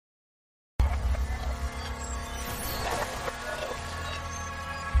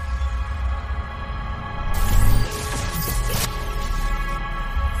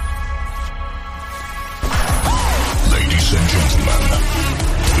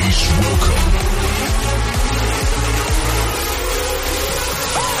Please welcome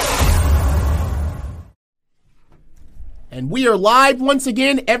And we are live once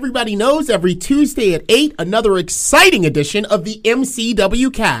again. Everybody knows every Tuesday at 8, another exciting edition of the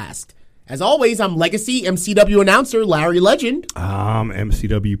MCW Cast. As always, I'm Legacy MCW announcer Larry Legend. I'm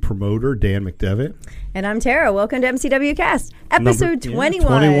MCW promoter Dan McDevitt. And I'm Tara. Welcome to MCW Cast, episode 21.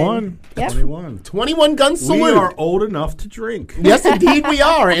 21. Yep. 21 gun salute. We are old enough to drink. Yes, indeed we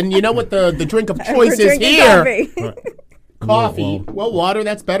are. And you know what the drink of choice We're is drinking here? coffee. Coffee. Well, water,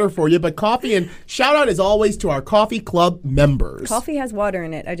 that's better for you. But coffee, and shout out as always to our coffee club members. Coffee has water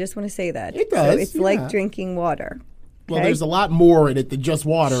in it. I just want to say that. It does, So it's like drinking water. Well, Okay? there's a lot more in it than just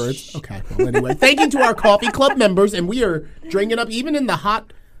water. It's okay. Well, anyway, thank you to our coffee club members, and we are drinking up even in the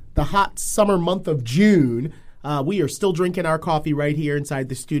hot summer month of June. We are still drinking our coffee right here inside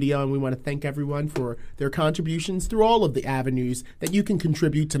the studio, and we want to thank everyone for their contributions through all of the avenues that you can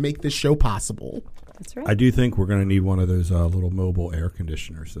contribute to make this show possible. That's right. I do think we're going to need one of those little mobile air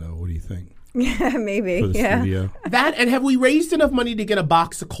conditioners, though. What do you think? Yeah, maybe. For the Yeah. studio? That, and have we raised enough money to get a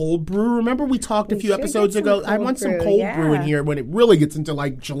box of cold brew? Remember we talked a We few should episodes get some ago? I cold want some brew, cold brew in yeah. here when it really gets into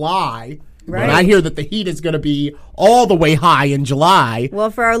like July. Right. And I hear that the heat is going to be all the way high in July. Well,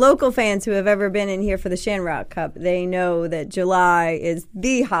 for our local fans who have ever been in here for the Shamrock Cup, they know that July is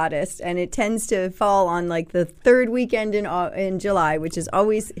the hottest, and it tends to fall on like the third weekend in July, which is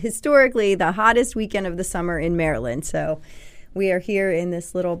always historically the hottest weekend of the summer in Maryland. So we are here in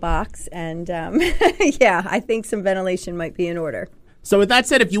this little box, and yeah, I think some ventilation might be in order. So with that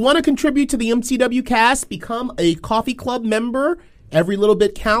said, if you want to contribute to the MCW cast, become a coffee club member. Every little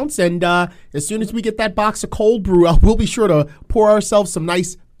bit counts, and as soon as we get that box of cold brew, we'll be sure to pour ourselves some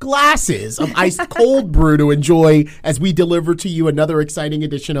nice glasses of iced cold brew to enjoy as we deliver to you another exciting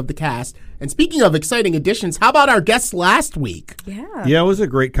edition of the cast. And speaking of exciting editions, how about our guests last week? Yeah. Yeah, it was a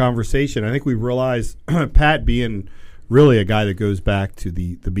great conversation. I think we realized Pat being really a guy that goes back to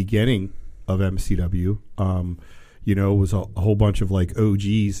the beginning of MCW. It was a whole bunch of like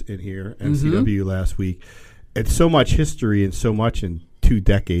OGs in here, MCW last week. It's so much history and so much in 2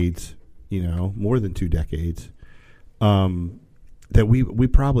 decades, more than 2 decades, that we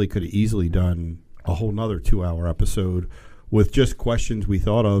probably could have easily done a whole nother 2-hour episode with just questions we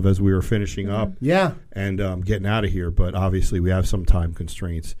thought of as we were finishing up and getting out of here. But obviously we have some time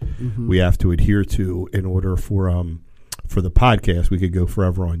constraints we have to adhere to in order for the podcast. We could go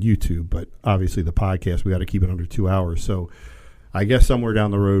forever on YouTube, but obviously the podcast, we got to keep it under 2 hours. So I guess somewhere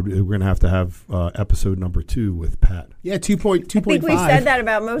down the road, we're going to have episode number 2 with Pat. Yeah, 2.5. I think we've said that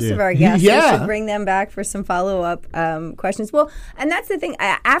about most of our guests. Yeah. We should bring them back for some follow-up questions. Well, and that's the thing.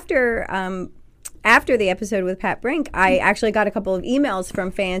 After the episode with Pat Brink, I actually got a couple of emails from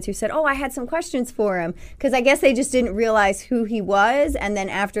fans who said, I had some questions for him, because I guess they just didn't realize who he was. And then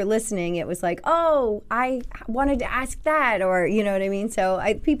after listening, it was like, I wanted to ask that, or you know what I mean? So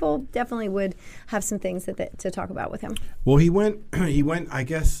people definitely would have some things to talk about with him. Well, he went, I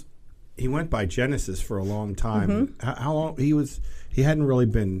guess, he went by Genesis for a long time. How long? He hadn't really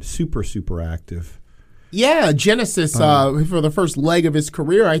been super, super active. Yeah, Genesis for the first leg of his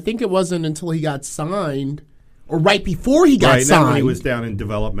career. I think it wasn't until he got signed, or right before he got signed. Right, when he was down in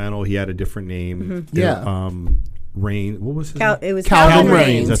developmental, he had a different name. Yeah. Rain. What was his It name? was Calvin Calvin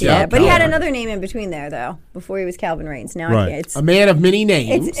Rains, Rains. yeah. But he had Calvin. another name in between there, though, before he was Calvin Rains. Now Right. it's A man of many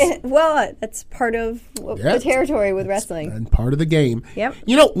names. that's part of the territory with wrestling. And part of the game. Yep.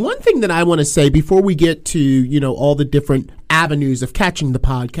 One thing that I want to say before we get to, all the different avenues of catching the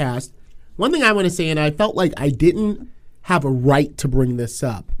podcast, one thing I want to say, and I felt like I didn't have a right to bring this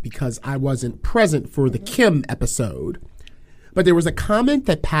up because I wasn't present for the Kim episode, but there was a comment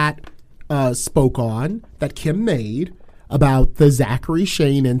that Pat spoke on that Kim made about the Zachary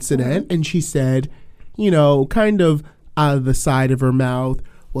Shane incident, and she said, kind of out of the side of her mouth,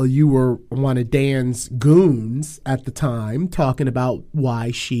 well, you were one of Dan's goons at the time, talking about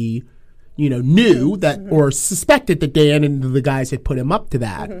why she, knew that or suspected that Dan and the guys had put him up to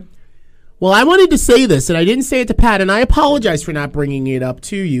that. Well, I wanted to say this, and I didn't say it to Pat, and I apologize for not bringing it up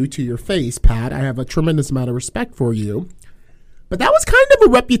to you, to your face, Pat. I have a tremendous amount of respect for you. But that was kind of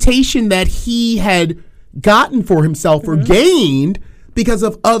a reputation that he had gotten for himself or gained because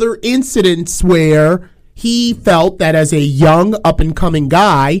of other incidents where he felt that as a young, up-and-coming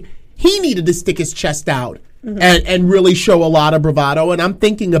guy, he needed to stick his chest out and really show a lot of bravado. And I'm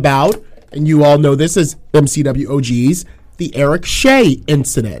thinking about, and you all know this as MCW OGs, the Eric Shea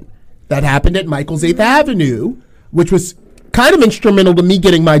incident that happened at Michael's 8th Avenue, which was kind of instrumental to me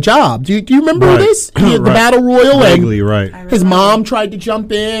getting my job. Do you remember this? The Battle Royal. Vaguely, and right. His mom tried to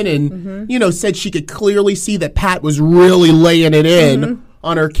jump in and, said she could clearly see that Pat was really laying it in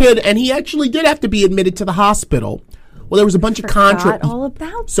on her kid, and he actually did have to be admitted to the hospital. Well, there was a bunch of Forgot all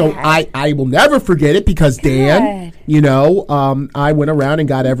about So that. I will never forget it because Dan, I went around and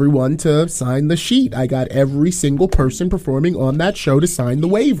got everyone to sign the sheet. I got every single person performing on that show to sign the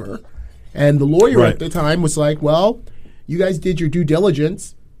waiver. And the lawyer at the time was like, well, you guys did your due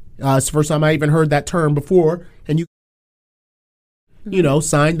diligence. It's the first time I even heard that term before. And you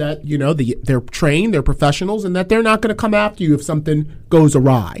signed that, they're trained, they're professionals, and that they're not going to come after you if something goes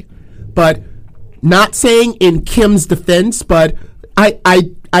awry. But not saying in Kim's defense, but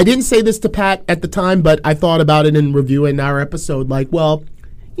I didn't say this to Pat at the time, but I thought about it in reviewing our episode. Like, well,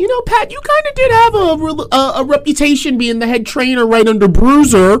 Pat, you kind of did have a reputation being the head trainer right under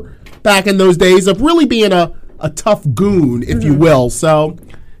Bruiser back in those days of really being a tough goon, if you will. So,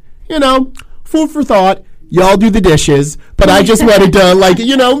 food for thought. Y'all do the dishes, but I just wanted to,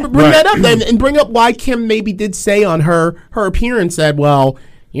 bring that up and bring up why Kim maybe did say on her appearance that, well,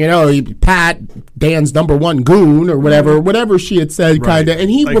 Pat, Dan's number one goon or whatever she had said, kind of, and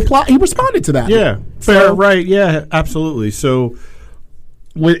he responded to that. Yeah, fair, right? Yeah, absolutely. So,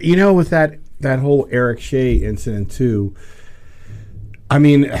 with that whole Eric Shea incident too. I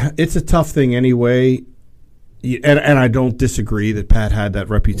mean, it's a tough thing anyway, and I don't disagree that Pat had that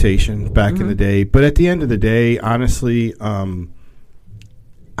reputation back in the day. But at the end of the day, honestly, I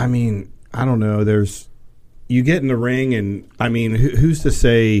mean, I don't know. You get in the ring, and I mean, who's to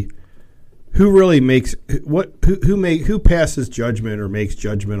say who really makes who passes judgment or makes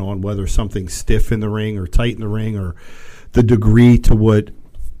judgment on whether something's stiff in the ring or tight in the ring or the degree to what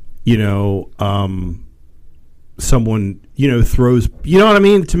someone throws. You know what I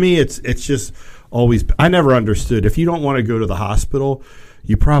mean? To me, it's just always. I never understood if you don't want to go to the hospital,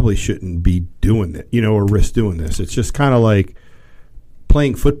 you probably shouldn't be doing it. Or risk doing this. It's just kind of like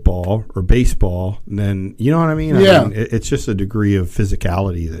playing football or baseball, and then you know what I mean? Yeah. I mean, it's just a degree of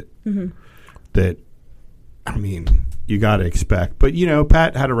physicality that I mean you got to expect. But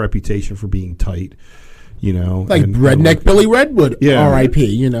Pat had a reputation for being tight. Like redneck Billy Redwood,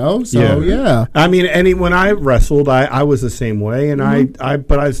 R.I.P. So yeah. I mean, when I wrestled, I was the same way, and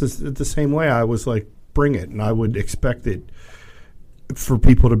but I was just the same way. I was like, bring it, and I would expect it for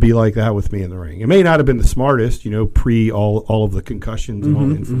people to be like that with me in the ring. It may not have been the smartest, pre all of the concussions and all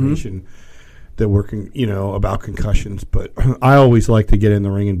the information that were, about concussions. But I always like to get in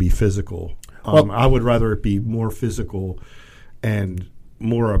the ring and be physical. I would rather it be more physical and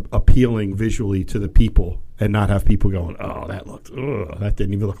more appealing visually to the people, and not have people going, "Oh, that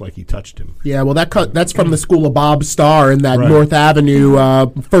didn't even look like he touched him." Yeah, well, that's from the school of Bob Starr in that North Avenue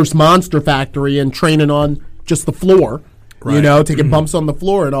first Monster Factory and training on just the floor. Taking bumps on the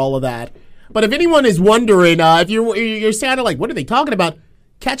floor and all of that. But if anyone is wondering, if you're sounding like, what are they talking about?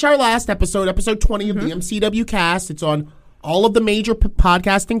 Catch our last episode 20 of the MCW cast. It's on all of the major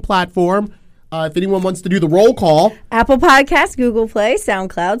podcasting platform. If anyone wants to do the roll call. Apple Podcasts, Google Play,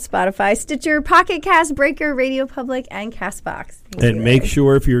 SoundCloud, Spotify, Stitcher, Pocket Cast, Breaker, Radio Public, and CastBox. And make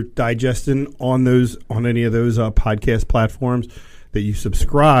sure if you're digesting on any of those podcast platforms that you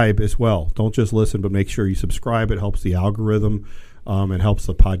subscribe as well. Don't just listen, but make sure you subscribe. It helps the algorithm and helps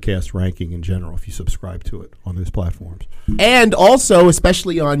the podcast ranking in general if you subscribe to it on those platforms. And also,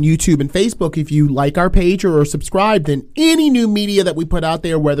 especially on YouTube and Facebook, if you like our page or are subscribed, then any new media that we put out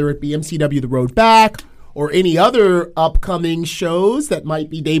there, whether it be MCW The Road Back or any other upcoming shows that might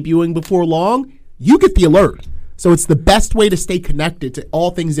be debuting before long, you get the alert. So it's the best way to stay connected to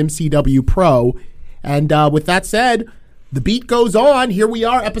all things MCW Pro. And with that said, the beat goes on. Here we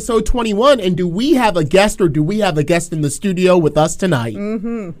are, episode 21. And do we have a guest in the studio with us tonight?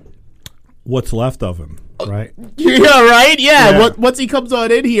 What's left of him, right? Yeah, right? Yeah. Once he comes on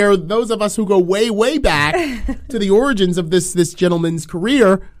in here, those of us who go way, way back to the origins of this gentleman's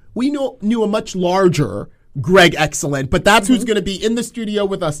career, we knew a much larger Greg Excellent. But that's who's going to be in the studio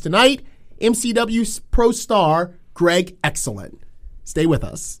with us tonight, MCW Pro Star Greg Excellent. Stay with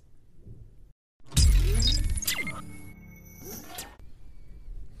us.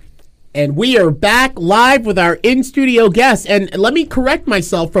 And we are back live with our in-studio guest. And let me correct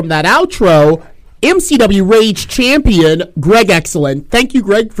myself from that outro. MCW Rage Champion, Greg Excellent. Thank you,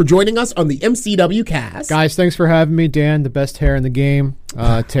 Greg, for joining us on the MCW cast. Guys, thanks for having me. Dan, the best hair in the game.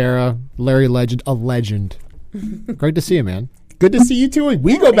 Tara, Larry Legend, a legend. Great to see you, man. Good to see you, too.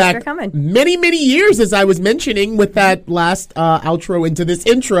 We go back many, many years, as I was mentioning with that last outro into this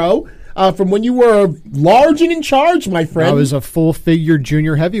intro. From when you were large and in charge, my friend. I was a full-figure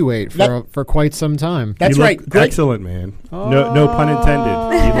junior heavyweight for quite some time. That's you right. Look excellent, man. No pun intended.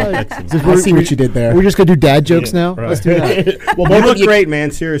 You look excellent. I see what you did there. We're just going to do dad jokes now? Right. Let's do that. Well, you look great, man.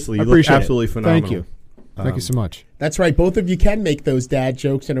 Seriously. You look absolutely phenomenal. Thank you. Thank you so much. That's right. Both of you can make those dad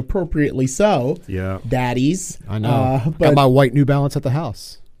jokes, and appropriately so. Yeah. Daddies. I know. But Got my white New Balance at the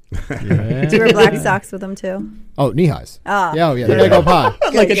house. Yeah. Do you wear black socks with them too? Oh, knee highs. Ah. Yeah, they're big old high.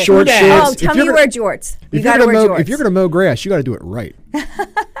 like a Good. short Short dad. Oh, shorts. tell If me you you're wear jorts. You If got to you're wear gonna jorts. mow, if you're gonna mow grass, you got to do it right.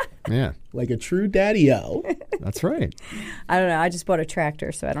 Yeah, Like a true daddy-o. that's right. I don't know. I just bought a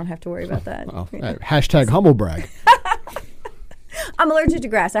tractor, so I don't have to worry about that. Oh, hashtag humble brag. I'm allergic to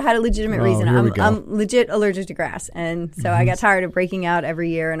grass. I had a legitimate Oh, reason. here we go. I'm legit allergic to grass. And so I got tired of breaking out every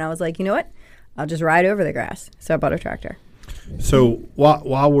year. And I was like, you know what? I'll just ride over the grass. So I bought a tractor. So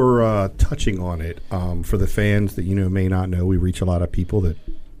while we're touching on it, for the fans that may not know, we reach a lot of people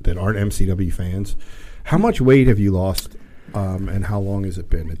that aren't MCW fans. How much weight have you lost, and how long has it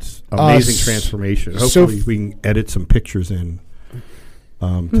been? It's amazing transformation. Hopefully, we can edit some pictures in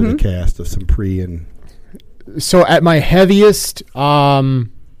to the cast of some pre and. So at my heaviest,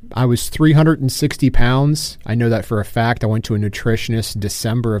 I was 360 pounds. I know that for a fact. I went to a nutritionist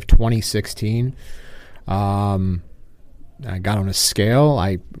December of 2016. I got on a scale.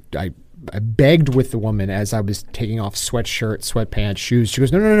 I begged with the woman as I was taking off sweatshirt, sweatpants, shoes. She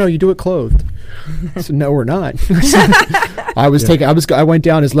goes, no, you do it clothed. I said, no, we're not. I went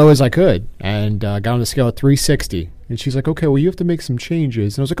down as low as I could and got on the scale at 360. And she's like, okay, well, you have to make some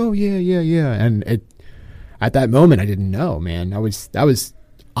changes. And I was like, oh, yeah. And at that moment, I didn't know, man. That was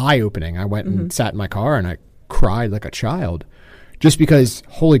eye-opening. I went and sat in my car and I cried like a child just because,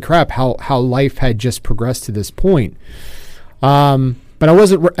 holy crap, how life had just progressed to this point. But I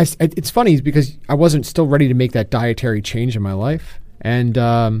wasn't. It's funny because I wasn't still ready to make that dietary change in my life. And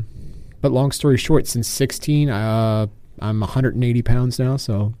but long story short, since 16, I'm 180 pounds now.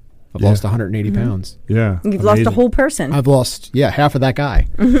 So I've lost 180 pounds. Yeah, You've lost a whole person. I've lost half of that guy.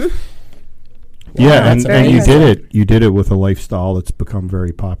 Yeah, that's very and you impressive. did it. You did it with a lifestyle that's become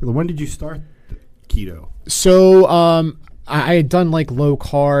very popular. When did you start keto? So I had done like low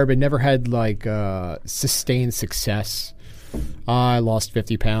carb and never had like sustained success. I lost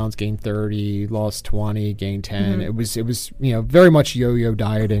 50 pounds, gained 30, lost 20, gained 10. It was very much yo-yo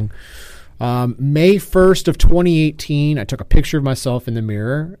dieting. May 1st of 2018, I took a picture of myself in the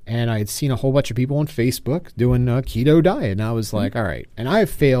mirror, and I had seen a whole bunch of people on Facebook doing a keto diet, and I was like, all right. And I have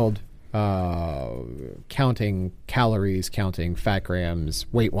failed counting calories, counting fat grams,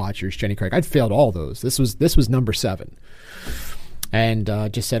 Weight Watchers, Jenny Craig. I'd failed all those. This was number 7, and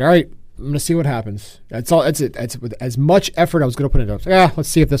just said, all right, I'm going to see what happens. That's all. That's it. That's with as much effort I was going to put into it. Let's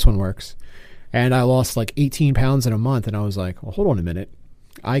see if this one works. And I lost like 18 pounds in a month, and I was like, well, hold on a minute.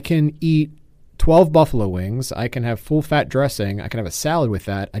 I can eat 12 buffalo wings. I can have full fat dressing. I can have a salad with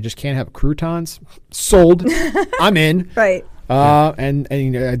that. I just can't have croutons. Sold. I'm in. Right. And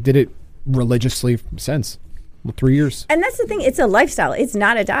I did it religiously since. 3 years. And that's the thing. It's a lifestyle. It's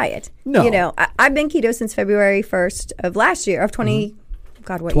not a diet. No. I've been keto since February 1st of last year, of 20...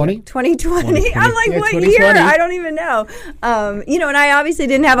 God, what 20? year? 2020. I'm like, Yeah, what 2020. year? I don't even know. And I obviously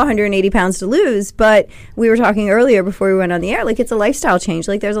didn't have 180 pounds to lose, but we were talking earlier before we went on the air, like it's a lifestyle change.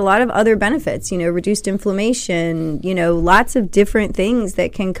 Like there's a lot of other benefits, reduced inflammation, lots of different things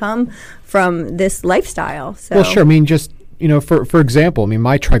that can come from this lifestyle. So. Well, sure. I mean, just, for example,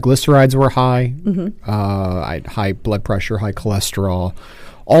 my triglycerides were high. I had high blood pressure, high cholesterol,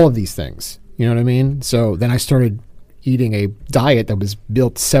 all of these things. You know what I mean? So then I started eating a diet that was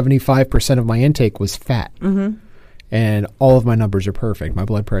built 75% of my intake was fat. And all of my numbers are perfect. My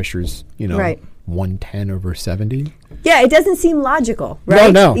blood pressure's, Right. 110 over 70. Yeah, it doesn't seem logical,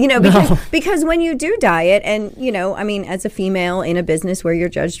 right? No. Because when you do diet and, as a female in a business where you're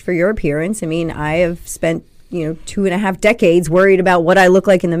judged for your appearance, I have spent 2.5 decades worried about what I look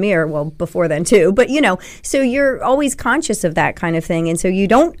like in the mirror. Well, before then too, but so you're always conscious of that kind of thing. And so you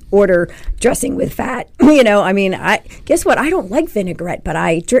don't order dressing with fat, I guess what? I don't like vinaigrette, but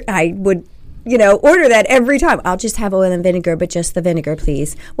I would, order that every time. I'll just have oil and vinegar, but just the vinegar,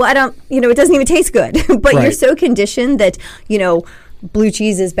 please. Well, I don't, it doesn't even taste good, but you're Right. so conditioned that, blue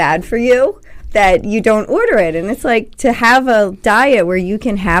cheese is bad for you, that you don't order it. And it's like to have a diet where you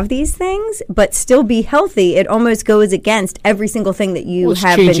can have these things but still be healthy, it almost goes against every single thing that you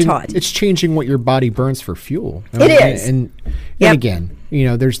have been taught. It's changing what your body burns for fuel. It is. And Yep. again,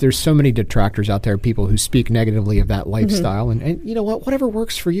 there's so many detractors out there, people who speak negatively of that lifestyle. And you know what? Whatever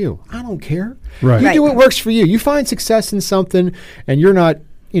works for you. I don't care. Right. You do Right. what works for you. You find success in something and you're not,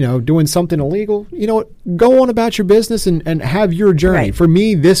 doing something illegal. You know what? Go on about your business and have your journey. Right. For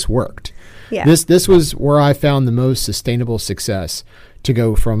me, this worked. Yeah. This was where I found the most sustainable success to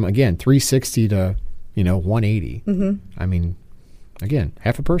go from, again, 360 to, 180. Again,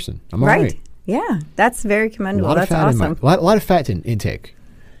 half a person. I'm all right. Yeah, that's very A commendable. lot of That's fat awesome. lot of fat intake.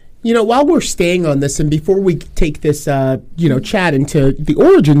 While we're staying on this, and before we take this, chat into the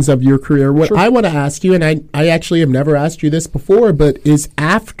origins of your career, what I want to ask you, and I actually have never asked you this before, but is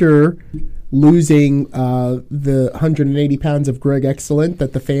after losing the 180 pounds of Greg Excellent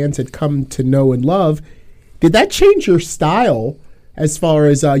that the fans had come to know and love, did that change your style as far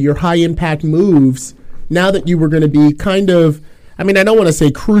as your high-impact moves now that you were going to be kind of, I don't want to say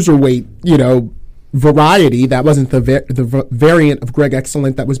cruiserweight, variety? That wasn't the variant of Greg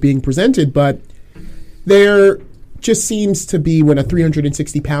Excellent that was being presented, but there just seems to be, when a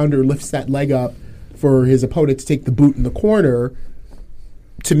 360-pounder lifts that leg up for his opponent to take the boot in the corner,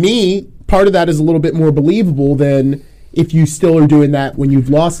 to me, part of that is a little bit more believable than if you still are doing that when you've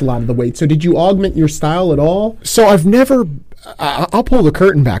lost a lot of the weight. So did you augment your style at all? So I've never, I'll pull the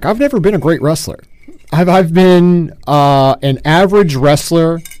curtain back. I've never been a great wrestler. I've been an average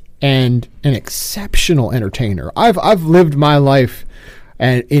wrestler and an exceptional entertainer. I've lived my life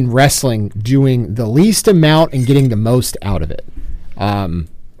in wrestling doing the least amount and getting the most out of it.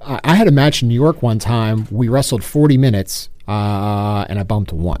 I had a match in New York one time. We wrestled 40 minutes, and I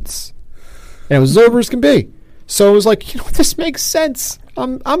bumped once. And it was as over as can be. So it was like, this makes sense.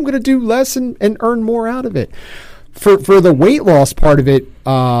 I'm going to do less and earn more out of it. For the weight loss part of it,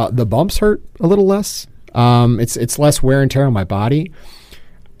 the bumps hurt a little less. It's less wear and tear on my body.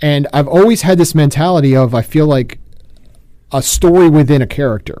 And I've always had this mentality of, I feel like a story within a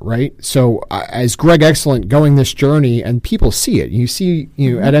character, right? So as Greg Excellent going this journey, and people see it. You see,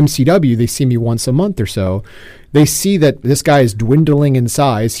 at MCW, they see me once a month or so. They see that this guy is dwindling in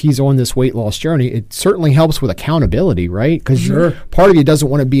size. He's on this weight loss journey. It certainly helps with accountability, right? Because part of you doesn't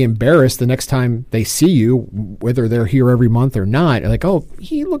want to be embarrassed the next time they see you, whether they're here every month or not. Like, oh,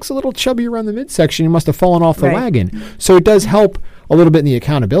 he looks a little chubby around the midsection. He must have fallen off the wagon. So it does help a little bit in the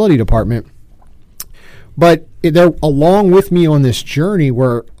accountability department. But they're along with me on this journey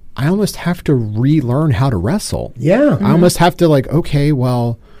where I almost have to relearn how to wrestle. Yeah. I almost have to okay,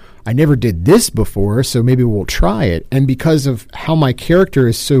 well, I never did this before, so maybe we'll try it. And because of how my character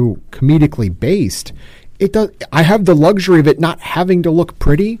is so comedically based, I have the luxury of it not having to look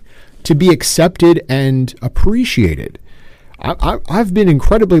pretty to be accepted and appreciated. I've been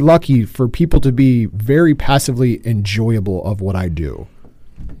incredibly lucky for people to be very passively enjoyable of what I do.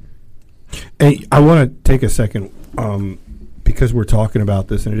 Hey, I want to take a second because we're talking about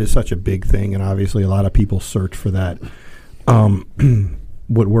this, and it is such a big thing, and obviously a lot of people search for that.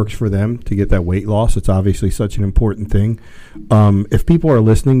 What works for them to get that weight loss. It's obviously such an important thing. If people are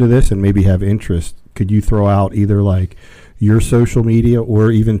listening to this and maybe have interest, could you throw out either your social media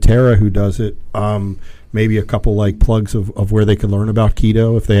or even Tara, who does it, maybe a couple plugs of where they can learn about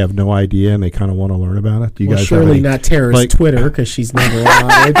keto if they have no idea and they kind of want to learn about it? Do you guys surely have not Tara's Twitter, because she's never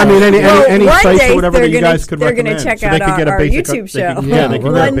on it. Any sites or whatever that you guys could recommend. They're going to check out our YouTube show. They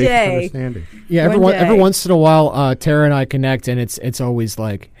can one day. Yeah, every once in a while, Tara and I connect, and it's always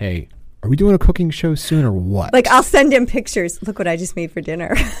like, hey, are we doing a cooking show soon or what? I'll send him pictures. Look what I just made for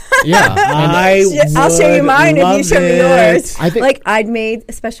dinner. Yeah. I'll show you mine if you show me yours. I think I'd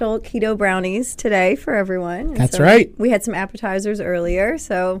made special keto brownies today for everyone. That's right. We had some appetizers earlier.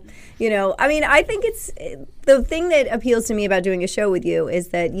 So, I think it's the thing that appeals to me about doing a show with you is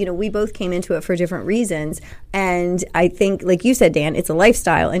that, we both came into it for different reasons. And I think, like you said, Dan, it's a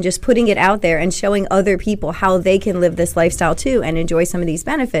lifestyle, and just putting it out there and showing other people how they can live this lifestyle too and enjoy some of these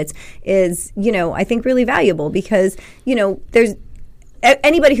benefits is, I think really valuable because, there's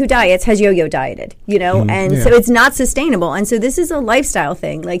anybody who diets has yo-yo dieted, so it's not sustainable. And so this is a lifestyle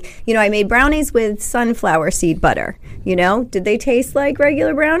thing. I made brownies with sunflower seed butter, did they taste like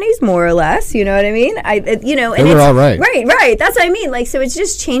regular brownies? More or less, you know what I mean? They were all right. Right. That's what I mean. So it's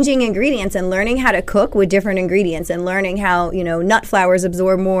just changing ingredients and learning how to cook with different ingredients and learning how, nut flours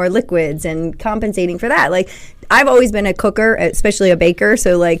absorb more liquids and compensating for that. I've always been a cooker, especially a baker.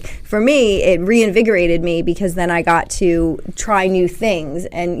 So for me, it reinvigorated me because then I got to try new things.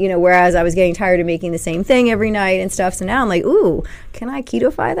 And, whereas I was getting tired of making the same thing every night and stuff. So now I'm like, ooh, can I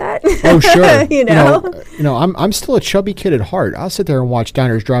ketofy that? Oh, sure. I'm still a chubby kid at heart. I'll sit there and watch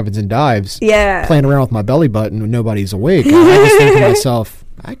Diners, Drive-Ins, and Dives. Yeah. Playing around with my belly button when nobody's awake. I just think to myself,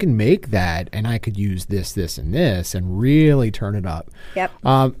 I can make that, and I could use this, and this, and really turn it up. Yep.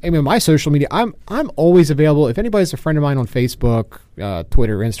 My social media, I'm always available. If anybody's a friend of mine on Facebook,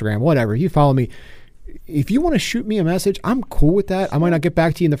 Twitter, Instagram, whatever, you follow me. If you want to shoot me a message, I'm cool with that. I might not get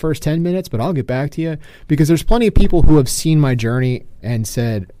back to you in the first 10 minutes, but I'll get back to you because there's plenty of people who have seen my journey and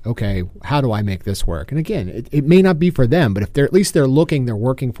said, okay, how do I make this work? And again, it may not be for them, but if they're at least they're looking, they're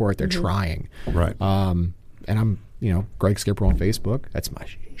working for it, they're trying. Right. And I'm, Greg Skipper on Facebook. That's my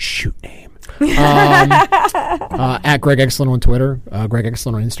shoot name. At Greg Excellent on Twitter, Greg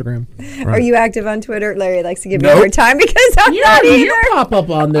Excellent on Instagram. Are you active on Twitter? Larry likes to give me a hard time because I'm Yeah, not you either. pop up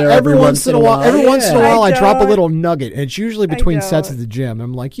on there Every once in a while, Yeah. I drop a don't. little nugget, and it's usually between don't. sets at the gym.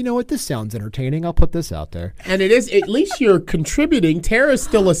 I'm like, you know what? This sounds entertaining. I'll put this out there. And it is, at least you're contributing. Tara's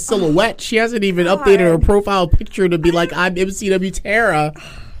still a silhouette. She hasn't even updated her profile picture to be like, I'm MCW Tara.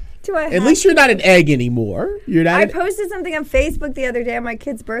 Do I At have- least you're not an egg anymore. You're not. I posted something on Facebook the other day on my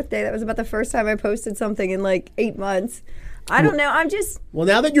kid's birthday. That was about the first time I posted something in like 8 months. I don't know. I'm just. Well,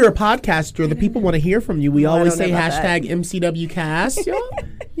 now that you're a podcaster, the people want to hear from you. We Well, I always don't say know about hashtag MCWcast.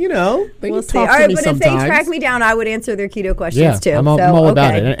 You know, they We'll can see. talk All to right, me but sometimes. if they track me down, I would answer their keto questions Yeah, too. I'm all So,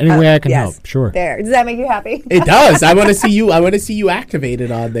 about okay. it. Any way I can yes. help, sure. There. Does that make you happy? It does. I want to see you. I want to see you activated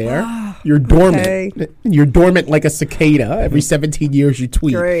on there. You're dormant. Okay. You're dormant like a cicada. Every 17 years you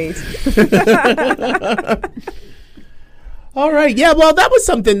tweet. Great. All right. Yeah. Well, that was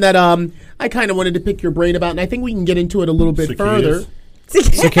something that I kind of wanted to pick your brain about, and I think we can get into it a little bit Cicadas. further.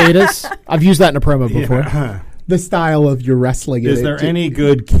 Cicadas. I've used that in a promo before. The style of your wrestling. Is in there it. any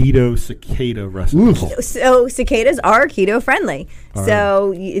good keto cicada recipes? So cicadas are keto friendly.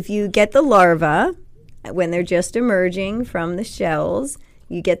 So if you get the larva when they're just emerging from the shells,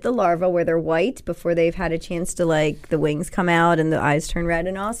 you get the larva where they're white before they've had a chance to, like, the wings come out and the eyes turn red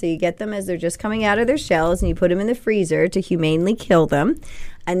and all. So you get them as they're just coming out of their shells, and you put them in the freezer to humanely kill them.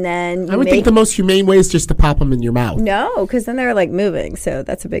 And then you I would think the most humane way is just to pop them in your mouth. No, because then they're like moving, so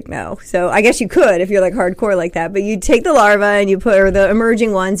that's a big no. So I guess you could if you're like hardcore like that, but you take the larva and you put, or the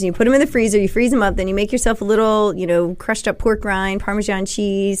emerging ones, and you put them in the freezer, you freeze them up, then you make yourself a little, crushed up pork rind, Parmesan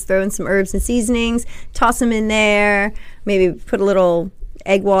cheese, throw in some herbs and seasonings, toss them in there, maybe put a little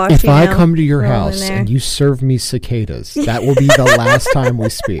egg wash. If I come to your throw 'em in house there. and you serve me cicadas, that will be the last time we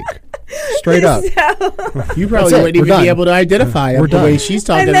speak. Straight up. You probably That's it. wouldn't We're even done. be able to identify them We're the done. way she's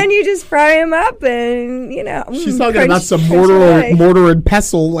talking. And then you just fry them up, and She's talking about crunch- some crunch away. mortar and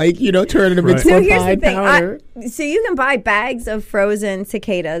pestle, like, turning them Right. into So a here's the fine thing. powder. So you can buy bags of frozen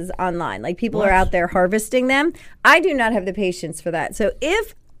cicadas online. Like, people are out there harvesting them. I do not have the patience for that. So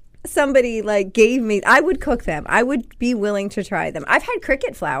if somebody gave me, I would cook them. I would be willing to try them. I've had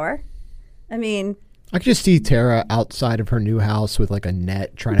cricket flour. I mean, I could just see Tara outside of her new house with like a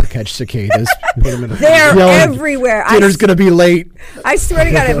net trying to catch cicadas. Put them in a they're yelling, everywhere. Dinner's gonna be late. I swear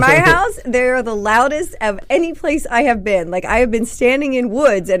to God, at my house, they're the loudest of any place I have been. Like, I have been standing in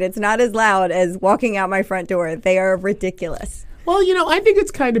woods, and it's not as loud as walking out my front door. They are ridiculous. Well, I think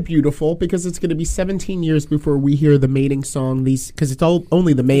it's kind of beautiful because it's going to be 17 years before we hear the mating song. Because it's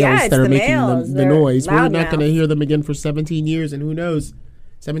only the males Yeah, it's that are the making males. the They're noise. We're loud not going to mouths. hear them again for 17 years, and who knows?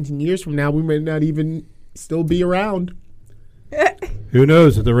 17 years from now, we may not even still be around. Who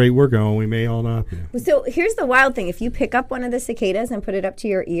knows? At the rate we're going, we may all not be. So here's the wild thing. If you pick up one of the cicadas and put it up to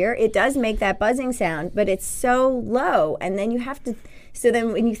your ear, it does make that buzzing sound, but it's so low. And then you have to, so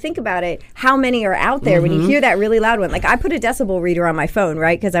then when you think about it, how many are out there when you hear that really loud one? Like, I put a decibel reader on my phone,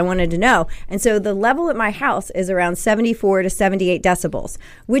 right? Because I wanted to know. And so the level at my house is around 74 to 78 decibels,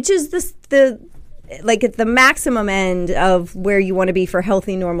 which is at the maximum end of where you want to be for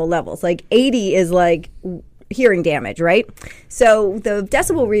healthy, normal levels. Like 80 is like hearing damage, right? So the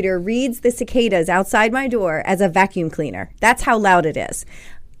decibel reader reads the cicadas outside my door as a vacuum cleaner. That's how loud it is.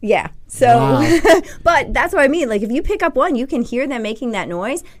 Yeah. So, but that's what I mean. Like, if you pick up one, you can hear them making that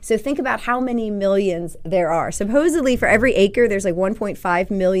noise. So think about how many millions there are. Supposedly, for every acre, there's like 1.5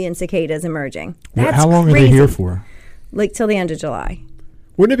 million cicadas emerging. That's How long crazy. are they here for? Like, till the end of July.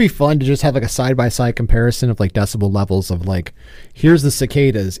 Wouldn't it be fun to just have like a side-by-side comparison of like decibel levels of like, here's the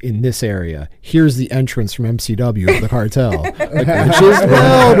cicadas in this area, here's the entrance from MCW of the cartel, like, which is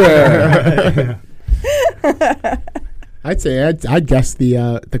louder. I'd say I'd guess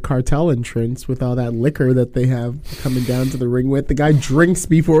the cartel entrance with all that liquor that they have coming down to the ring with. The guy drinks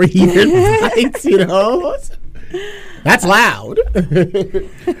before he even fights, That's loud.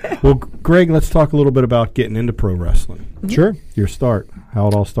 Well, Greg, let's talk a little bit about getting into pro wrestling. Sure. Your start, how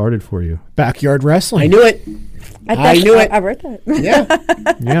it all started for you. Backyard wrestling. I knew it. I knew it. I wrote that.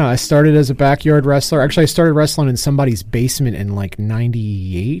 Yeah. Yeah, I started as a backyard wrestler. Actually, I started wrestling in somebody's basement in like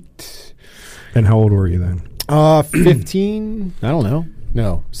 98. And how old were you then? 15. I don't know.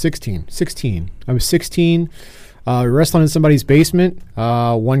 No, 16. 16. I was 16. Wrestling in somebody's basement.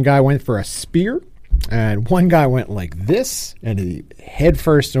 One guy went for a spear, and one guy went like this, and he head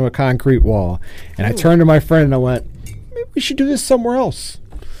first into a concrete wall. And I turned to my friend and I went, maybe we should do this somewhere else.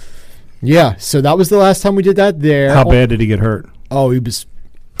 Yeah, so that was the last time we did that there. How bad did he get hurt? Oh, he was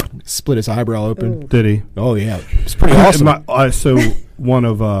split his eyebrow open. Did he? Oh, yeah. It's pretty awesome. So one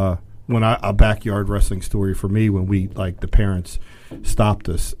of when a backyard wrestling story for me, when we, like, the parents stopped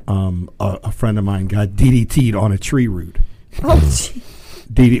us, a friend of mine got DDT'd on a tree root. Oh,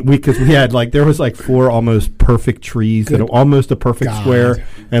 gee. Because we had, like, there was like 4 almost perfect trees, and almost a perfect square,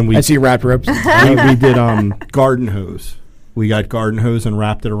 and we I see wrapped ropes. we did garden hose. We got garden hose and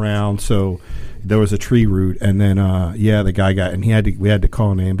wrapped it around, so there was a tree root, and then the guy got, and we had to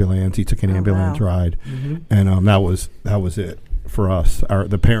call an ambulance. He took an ambulance ride, and that was it for us.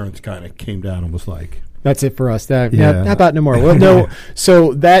 The parents kind of came down and was like, That's it for us. How Yeah. about no more? Well, no.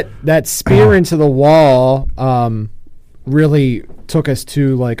 So that spear into the wall really took us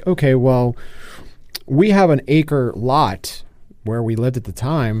to, like, okay, well, we have an acre lot where we lived at the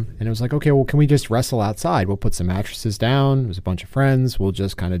time, and it was like, okay, well, can we just wrestle outside? We'll put some mattresses down. There's a bunch of friends. We'll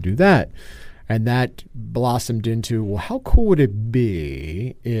just kind of do that. And that blossomed into, well, how cool would it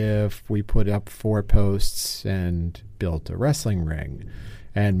be if we put up 4 posts and built a wrestling ring?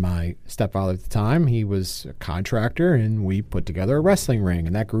 And my stepfather at the time, he was a contractor, and we put together a wrestling ring.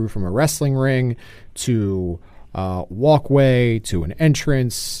 And that grew from a wrestling ring to a walkway to an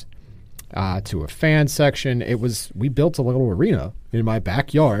entrance to a fan section. We built a little arena in my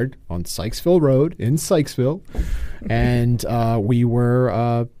backyard on Sykesville Road in Sykesville. And we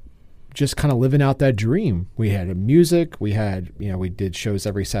were just kind of living out that dream. We had music. We had, we did shows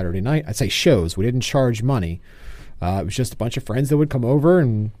every Saturday night. I'd say shows. We didn't charge money. It was just a bunch of friends that would come over,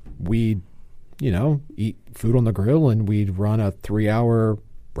 and we'd, eat food on the grill, and we'd run a 3-hour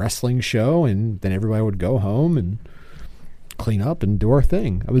wrestling show, and then everybody would go home and clean up and do our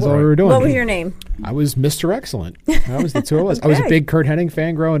thing. That was all we were doing. What was your name? I was Mr. Excellent. That was the 2 of us. I was a big Kurt Hennig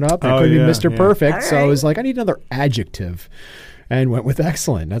fan growing up. I couldn't be Mr. Perfect, All so I right. was like, I need another adjective, and went with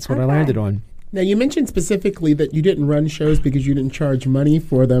excellent. That's what I landed on. Now, you mentioned specifically that you didn't run shows because you didn't charge money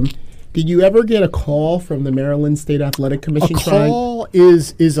for them. Did you ever get a call from the Maryland State Athletic Commission? A call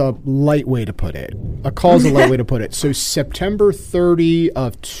is a light way to put it. A call is a light way to put it. So September 30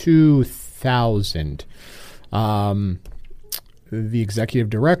 of 2000, the executive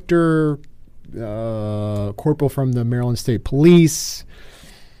director, corporal from the Maryland State Police,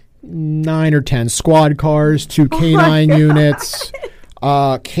 9 or 10 squad cars, 2 canine units,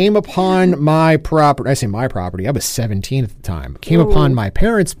 came upon my property. I say my property. I was 17 at the time. Came upon my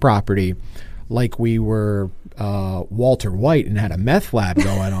parents' property like we were Walter White and had a meth lab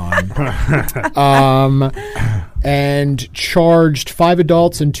going on. And charged 5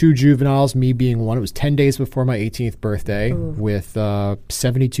 adults and 2 juveniles, me being one. It was 10 days before my 18th birthday, with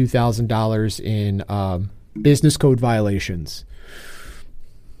 $72,000 in business code violations.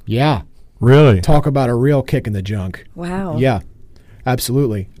 Yeah. really? Talk about a real kick in the junk. Wow. Yeah,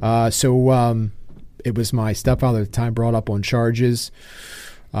 absolutely. So it was my stepfather at the time brought up on charges,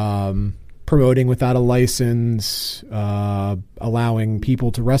 promoting without a license, allowing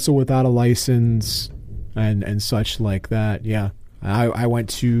people to wrestle without a license, and such like that. Yeah, I went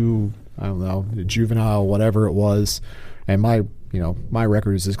to, I don't know, the juvenile, whatever it was, and my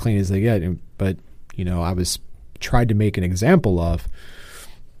record is as clean as they get. But I was tried to make an example of.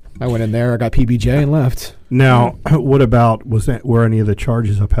 I went in there, I got PBJ, and left. Now, what about, were any of the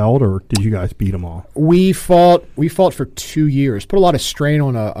charges upheld, or did you guys beat them all? We fought for 2 years, put a lot of strain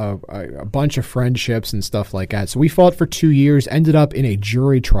on a bunch of friendships and stuff like that. So we fought for 2 years, ended up in a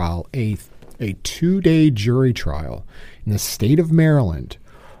jury trial, a 2-day jury trial in the state of Maryland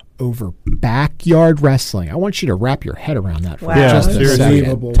over backyard wrestling. I want you to wrap your head around that for Wow. Yeah, just a seriously.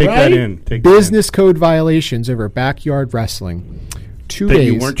 second. Unbelievable, Take that right? in. Take that in. Business code violations over backyard wrestling. 2 that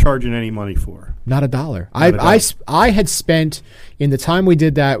days. you weren't charging any money for. Not a dollar. Not a dollar. I had spent, in the time we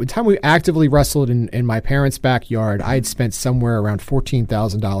did that, the time we actively wrestled in my parents' backyard, I had spent somewhere around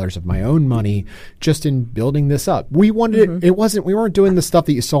 $14,000 of my own money just in building this up. We wanted we weren't doing the stuff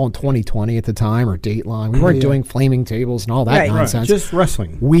that you saw in 2020 at the time or Dateline. We weren't doing flaming tables and all that Right. nonsense. Just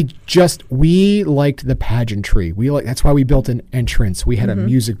wrestling. We liked the pageantry. That's why we built an entrance. We had a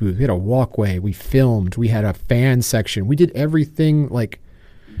music booth. We had a walkway. We filmed. We had a fan section. We did everything like.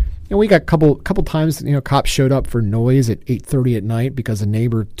 We got a couple times, cops showed up for noise at 8:30 at night because a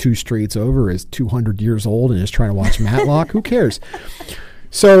neighbor 2 streets over is 200 years old and is trying to watch Matlock. Who cares?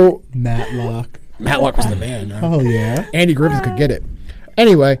 So Matlock. Matlock was the man. Oh, yeah. Andy Griffith could get it.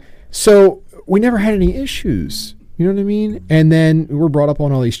 Anyway, so we never had any issues. You know what I mean? And then we were brought up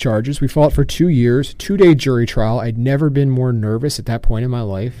on all these charges. We fought for 2 years, 2-day jury trial. I'd never been more nervous at that point in my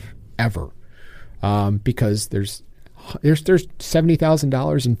life, ever, because there's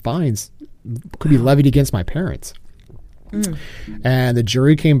 $70,000 in fines could be levied against my parents. And the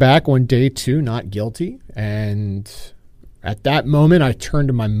jury came back on day 2 not guilty. And at that moment, I turned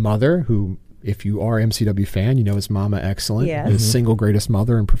to my mother, who if you are MCW fan, you know his Mama Excellent, Yes. the single greatest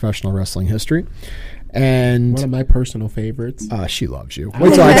mother in professional wrestling history. And One of my personal favorites. she loves you.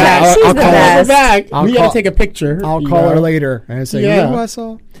 She's the best. I'll We call- gotta take a picture. I'll you call her know? later and say, Yeah. you know who I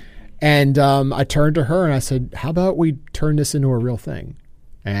saw? And I turned to her and I said, how about we turn this into a real thing?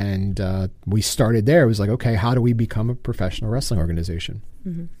 And we started there. It was like, okay, how do we become a professional wrestling organization?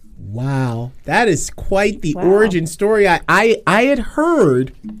 Wow, that is quite the Wow. origin story. I had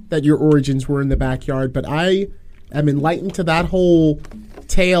heard that your origins were in the backyard, but I am enlightened to that whole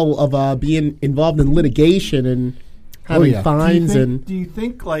tale of being involved in litigation and having yeah. fines and. Do you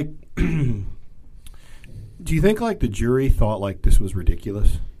think like do you think like the jury thought like this was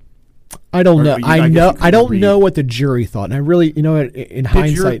ridiculous? I don't Or know. you- I I guess know. you couldn't I don't read. know what the jury thought. And I really, you know, in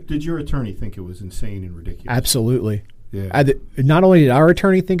hindsight, Did your attorney think it was insane and ridiculous? absolutely. Yeah. Not only did our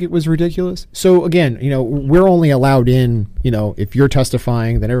attorney think it was ridiculous. So again, you know, we're only allowed in, you know, if you're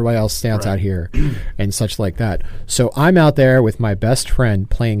testifying, then everybody else stands Right. out here and such like that. So I'm out there with my best friend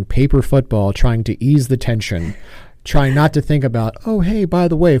playing paper football, trying to ease the tension, trying not to think about, oh, hey, by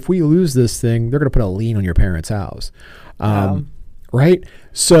the way, if we lose this thing, they're going to put a lien on your parents' house. Right?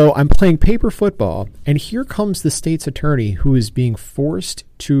 So I'm playing paper football, and here comes the state's attorney who is being forced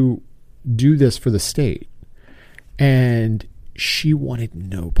to do this for the state. And she wanted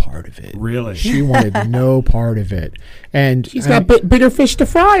no part of it. Really? She wanted no part of it. And She's got bigger fish to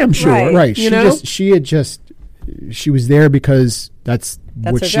fry, I'm sure. Right. right. You know? She was there because that's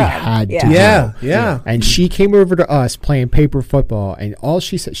That's what her she job. had Yeah. to do. Yeah. And she came over to us playing paper football, and all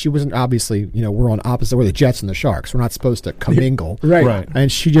she said, she wasn't obviously, you know, we're on opposite, we're the Jets and the Sharks. We're not supposed to commingle. Right. Right.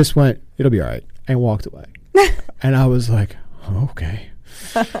 And she just went, it'll be all right, and walked away. And I was like, okay.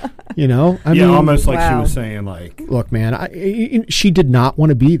 You know? I yeah, mean, almost like she Wow. was saying like look, man, she did not want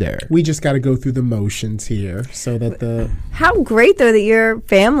to be there. We just got to go through the motions here so that the. How great though that your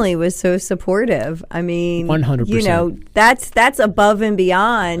family was so supportive. I mean, 100%. You know, that's above and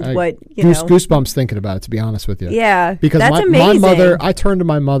beyond what you know. Goosebumps thinking about it, to be honest with you. Yeah, Because that's my amazing. mother, I turned to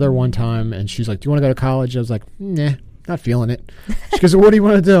my mother one time and she's like, do you want to go to college? I was like, nah, not feeling it. She goes, what do you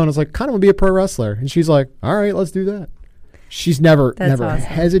want to do? And I was like, kind of want to be a pro wrestler. And she's like, all right, let's do that. She's never That's awesome.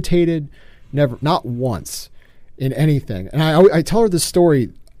 hesitated, never, not once in anything. And I tell her this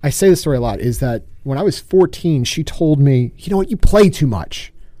story, I say this story a lot, is that when I was 14, she told me, you know what, you play too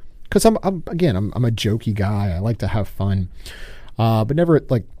much. Because I'm a jokey guy. I like to have fun. But never,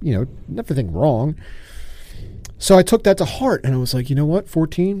 like, you know, never think wrong. So I took that to heart, and I was like, you know what,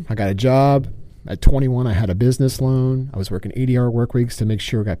 14, I got a job. At 21, I had a business loan. I was working 80-hour work weeks to make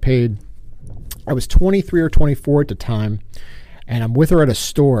sure I got paid. I was 23 or 24 at the time, and I'm with her at a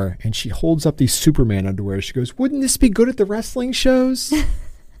store, and she holds up these Superman underwear. She goes, wouldn't this be good at the wrestling shows?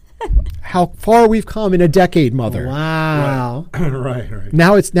 How far we've come in a decade, mother. Wow. right.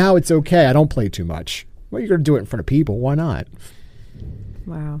 Now it's okay. I don't play too much. Well, you're going to do it in front of people. Why not?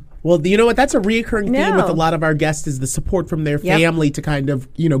 Wow. Well, you know what? That's a reoccurring theme No. with a lot of our guests is the support from their Yep. family to kind of,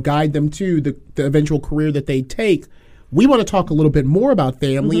 you know, guide them to the eventual career that they take. We want to talk a little bit more about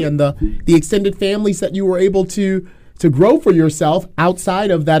family and the extended families that you were able to grow for yourself outside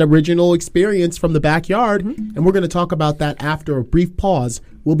of that original experience from the backyard. And we're going to talk about that after a brief pause.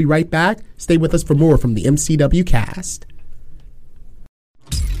 We'll be right back. Stay with us for more from the MCW cast.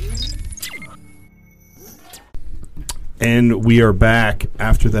 And we are back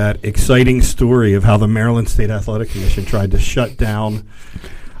after that exciting story of how the Maryland State Athletic Commission tried to shut down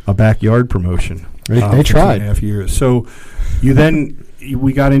a backyard promotion. They for tried. 2.5 years. So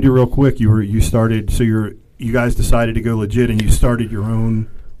we got into real quick. You guys decided to go legit, and you started your own.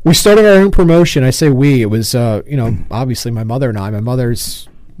 We started our own promotion. I say we. It was, you know, obviously my mother and I. My mother's,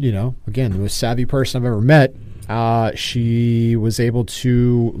 you know, again, the most savvy person I've ever met. She was able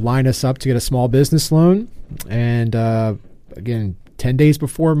to line us up to get a small business loan. And, again, 10 days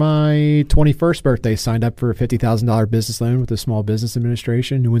before my 21st birthday, signed up for a $50,000 business loan with the Small Business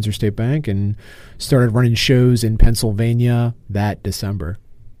Administration, New Windsor State Bank, and started running shows in Pennsylvania that December.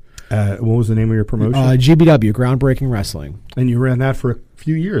 What was the name of your promotion? GBW, Groundbreaking Wrestling. And you ran that for a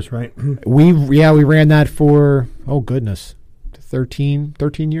few years, right? We ran that for, oh goodness, 13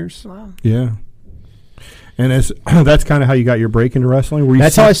 years. Wow. Yeah. And that's kind of how you got your break into wrestling?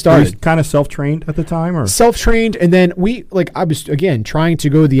 That's how I started. Were you kind of self-trained at the time? Or? Self-trained, and then I was, again, trying to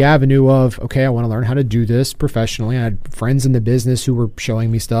go the avenue of, okay, I want to learn how to do this professionally. I had friends in the business who were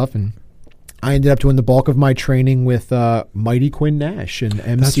showing me stuff, and I ended up doing the bulk of my training with Mighty Quinn Nash, an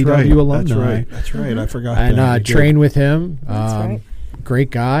MCW alumni. That's right. I forgot And that. trained with him. That's right. Great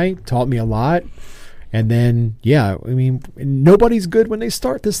guy, taught me a lot. And then, I mean, nobody's good when they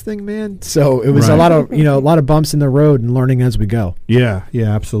start this thing, man. So it was a Right. lot of, a lot of bumps in the road and learning as we go. Yeah,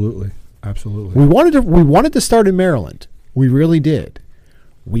 absolutely. Absolutely. We wanted to start in Maryland. We really did.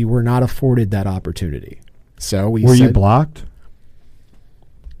 We were not afforded that opportunity. So we Were you said, blocked?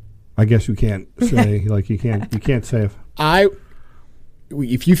 I guess you can't say like you can't say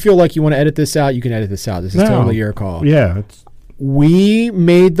if you feel like you want to edit this out, you can edit this out. This is totally your call. Yeah, it's We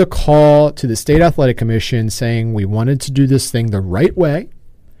made the call to the State Athletic Commission saying we wanted to do this thing the right way.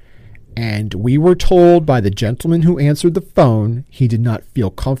 And we were told by the gentleman who answered the phone he did not feel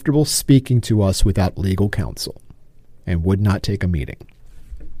comfortable speaking to us without legal counsel and would not take a meeting.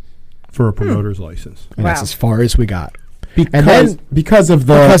 for a promoter's license. And that's Wow. as far as we got. Because of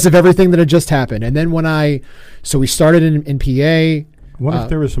everything that had just happened. And then so we started in PA. What if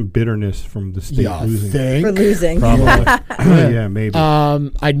there was some bitterness from the state losing? For losing. Probably. Yeah, maybe.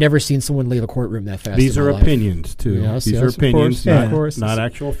 I'd never seen someone leave a courtroom that fast. These in are my life. opinions, too. Yes, These yes, are of opinions, course, yeah. not, Of course. not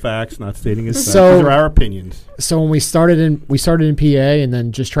actual facts, not stating as facts. So- These are our opinions. So when we started in PA, and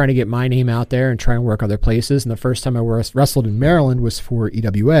then just trying to get my name out there and try and work other places. And the first time I wrestled in Maryland was for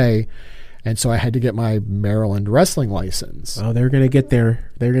EWA, and so I had to get my Maryland wrestling license. Oh, they're gonna get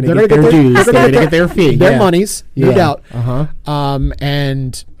their They're gonna get dues. They're gonna get their fee. Their yeah. monies, no Yeah. doubt. Uh-huh.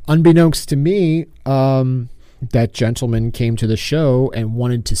 And unbeknownst to me, that gentleman came to the show and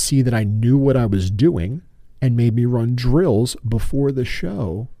wanted to see that I knew what I was doing, and made me run drills before the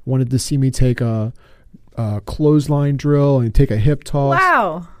show. Wanted to see me take a clothesline drill and take a hip toss.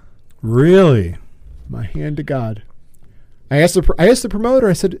 Wow. Really? My hand to God. I asked the promoter,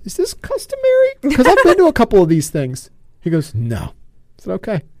 I said, is this customary? Because I've been to a couple of these things. He goes, no. I said,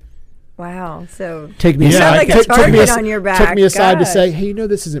 okay. Wow. So Take me You sound aside. like a took me target as- on your back. Took me aside to Gosh. say, hey,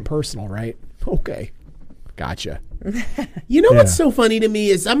 this isn't personal, right? Okay. Gotcha. You know what's Yeah. so funny to me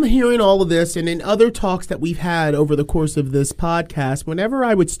is I'm hearing all of this, and in other talks that we've had over the course of this podcast, whenever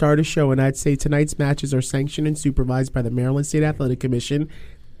I would start a show and I'd say tonight's matches are sanctioned and supervised by the Maryland State Athletic Commission,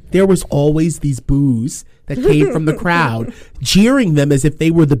 there was always these boos that came from the crowd, jeering them as if they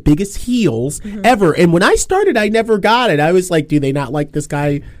were the biggest heels ever. And when I started, I never got it. I was like, do they not like this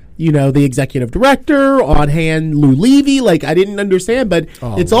guy? The executive director, on hand Lou Levy, like I didn't understand, but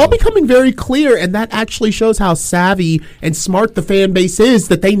it's all becoming very clear, and that actually shows how savvy and smart the fan base is,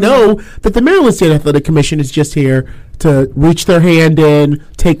 that they know that the Maryland State Athletic Commission is just here to reach their hand in,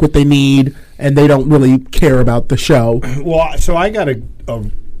 take what they need, and they don't really care about the show. Well, so I got a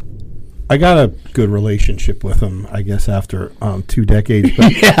good relationship with them, I guess, after 2 decades.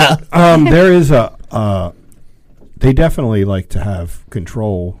 But Yeah. there is they definitely like to have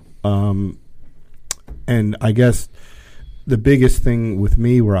control. And I guess the biggest thing with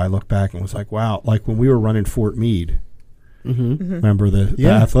me where I look back and was like, wow, like when we were running Fort Meade, remember the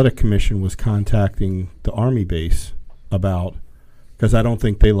athletic commission was contacting the Army base about, because I don't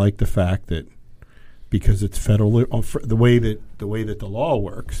think they like the fact that, because it's federal, the way that the law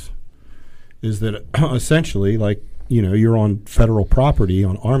works is that essentially, like, you're on federal property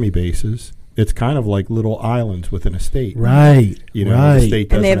on Army bases. It's kind of like little islands within a state. Right. The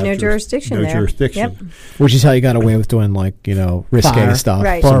state And they doesn't have no jurisdiction no there. jurisdiction. Yep. Which is how you got away with doing, like, risque Fire. stuff.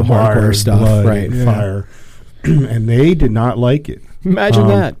 Right. Some Barbed hardcore wire, stuff. blood, Right. and fire. And they did not like it. Imagine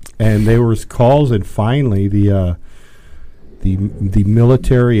that. And there was calls, and finally the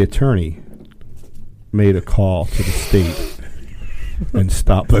military attorney made a call to the state and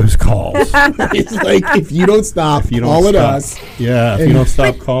stopped those calls. It's like, if you don't stop If you don't calling stop- us. Yeah, if you don't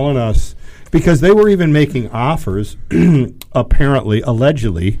stop calling us. Because they were even making offers,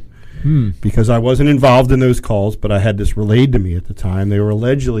 allegedly, because I wasn't involved in those calls, but I had this relayed to me at the time. They were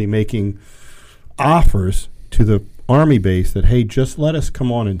allegedly making offers to the Army base that, hey, just let us come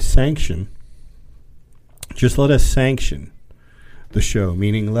on and sanction. Just let us sanction the show,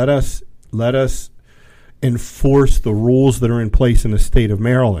 meaning let us enforce the rules that are in place in the state of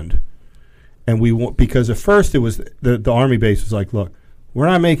Maryland. And we want, because at first it was the Army base was like, look, we're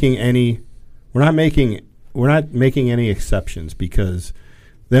not making any exceptions, because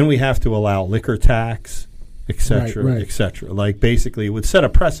then we have to allow liquor tax, etc., Right. etc. Like, basically, it would set a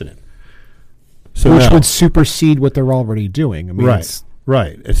precedent. So Which now- would supersede what they're already doing. I mean, right,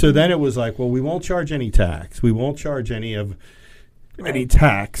 right. And so then it was like, well, we won't charge any tax. We won't charge any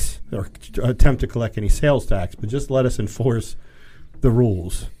tax or attempt to collect any sales tax, but just let us enforce the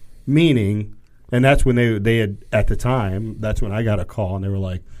rules. Meaning, and that's when they had, at the time, that's when I got a call, and they were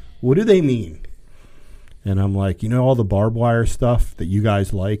like, what do they mean? And I'm like, all the barbed wire stuff that you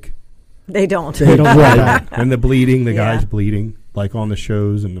guys like? They don't. They don't worry about it. And the bleeding, the Yeah. guys bleeding, like on the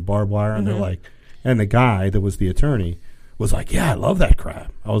shows, and the barbed wire, and they're like, and the guy that was the attorney was like, yeah, I love that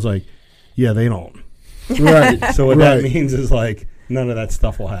crap. I was like, yeah, they don't. Right. So what Right. that means is, like, none of that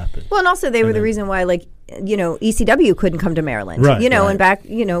stuff will happen. Well, and also they were the reason why, like, ECW couldn't come to Maryland. Right, right. And back,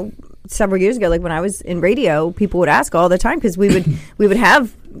 several years ago, like when I was in radio, people would ask all the time because we would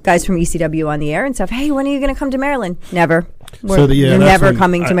have guys from ECW on the air and stuff. Hey, when are you going to come to Maryland? Never. You're never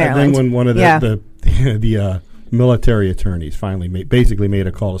coming to Maryland. I think when one of the military attorneys finally basically made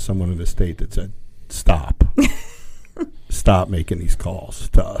a call to someone in the state that said, "Stop, stop making these calls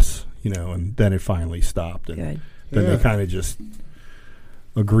to us," and then it finally stopped, and then they kind of just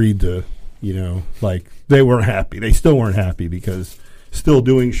agreed to, like they weren't happy. They still weren't happy because still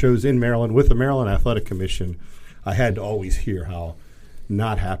doing shows in Maryland with the Maryland Athletic Commission, I had to always hear how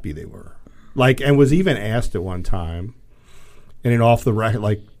not happy they were. Like, and was even asked at one time, and then off the record,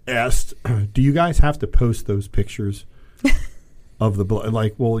 like asked, "Do you guys have to post those pictures of the blood?"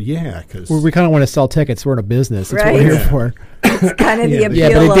 Like, well, yeah, because we kind of want to sell tickets. We're in a business. That's what we're here for. It's kind of the appeal. Yeah,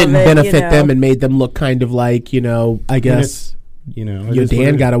 but it didn't of benefit them and made them look kind of like, I guess,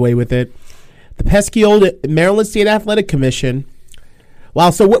 Dan got away with it. The pesky old Maryland State Athletic Commission. Wow.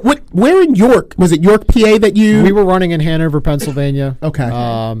 So where in York? Was it York, PA that you? We were running in Hanover, Pennsylvania. Okay.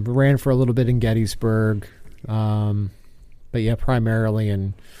 Ran for a little bit in Gettysburg. But yeah, primarily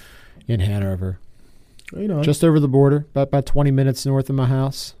in Hanover. Just over the border, about 20 minutes north of my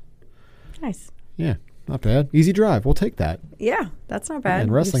house. Nice. Yeah, not bad. Easy drive. We'll take that. Yeah, that's not bad.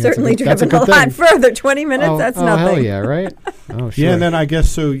 And wrestling, You've certainly that's a driven good a thing. lot further. 20 minutes, that's nothing. Oh, hell yeah, right? Oh, sure. Yeah, and then I guess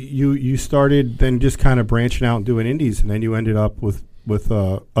so you started then just kind of branching out and doing indies, and then you ended up with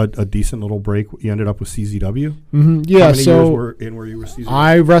a decent little break. You ended up with CZW. Mm-hmm. Yeah, how many so years were in where you were CZW?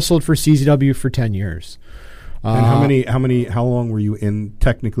 I wrestled for CZW for 10 years. And how long were you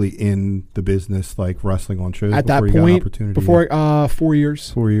technically in the business, like wrestling on shows at before that you got an point? opportunity? Before 4 years.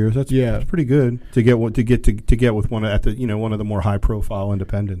 4 years. That's pretty good to get with one of the more high profile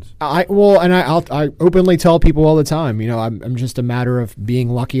independents. I openly tell people all the time. I'm just a matter of being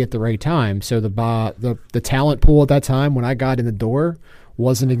lucky at the right time. So the talent pool at that time when I got in the door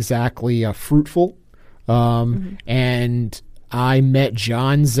wasn't exactly fruitful, and I met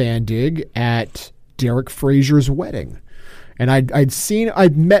John Zandig at Derek Frazier's wedding, and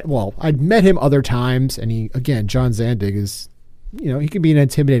I'd met him other times, and John Zandig is, he can be an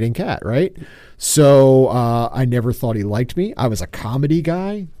intimidating cat, right? So I never thought he liked me. I was a comedy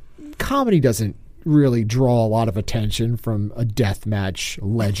guy. Comedy doesn't really draw a lot of attention from a deathmatch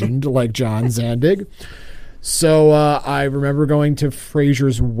legend like John Zandig. So I remember going to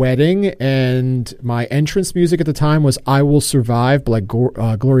Frazier's wedding, and my entrance music at the time was "I Will Survive" by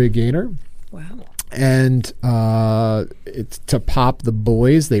Gloria Gaynor. Wow. And it's to pop the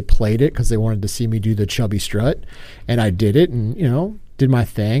boys. They played it because they wanted to see me do the chubby strut, and I did it, and did my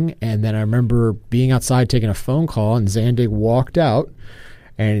thing. And then I remember being outside taking a phone call, and Zandig walked out,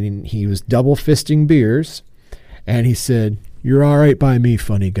 and he was double fisting beers, and he said, "You're all right by me,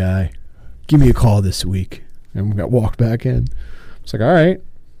 funny guy. Give me a call this week." And we got walked back in. It's like, all right.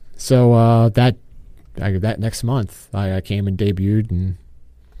 So that next month, I came and debuted, and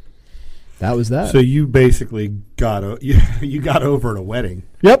that was that. So you basically got you got over at a wedding.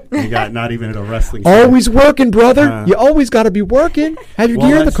 Yep. You got not even at a wrestling. Always working, brother. You always got to be working. Have your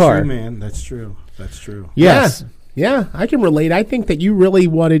gear in the car. True, man. That's true. That's true. Yes. Yeah, I can relate. I think that you really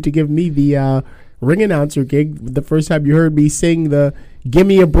wanted to give me the ring announcer gig the first time you heard me sing the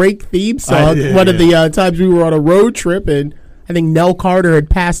 "Gimme a Break" theme song. One of the times we were on a road trip, and I think Nell Carter had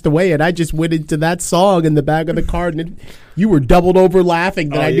passed away, and I just went into that song in the back of the car, and you were doubled over laughing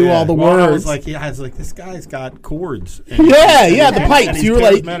that I knew all the words. I was like, this guy's got chords. And the pipes. And you were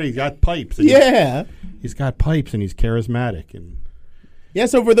like, he's got pipes. And he's got pipes, and he's charismatic. And yeah,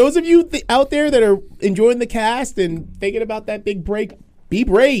 so for those of you out there that are enjoying the cast and thinking about that big break, be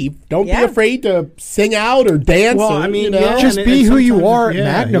brave. Don't be afraid to sing out or dance. Well, I mean, just be who you are,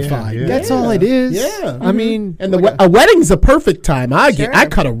 magnified. That's all it is. Yeah. I mean, and a wedding's a perfect time. I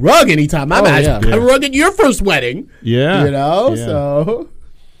cut a rug anytime. I cut a rug at your first wedding. Yeah. So.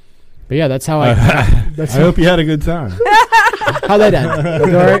 But yeah, that's how I hope you had a good time. How that end?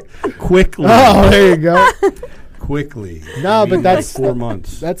 All right. Quickly. Oh, there you go. Quickly. No, but that's 4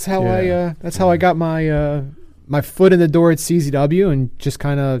 months. That's how I got my my foot in the door at CZW, and just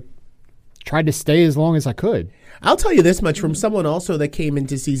kind of tried to stay as long as I could. I'll tell you this much from someone also that came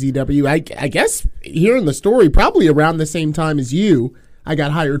into CZW. I guess hearing the story probably around the same time as you, I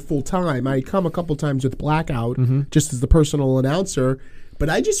got hired full time. I come a couple times with Blackout just as the personal announcer. But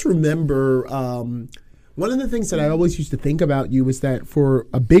I just remember one of the things that I always used to think about you was that for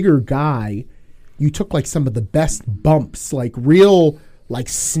a bigger guy, you took like some of the best bumps, like real like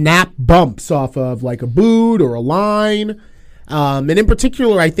snap bumps off of like a boot or a line. And in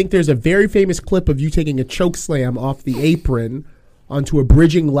particular, I think there's a very famous clip of you taking a choke slam off the apron onto a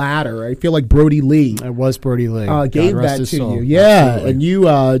bridging ladder. I feel like Brody Lee It was Brody Lee. gave God rest that his to soul. you. Yeah, Absolutely. and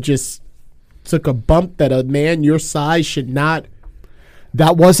you just took a bump that a man your size should not.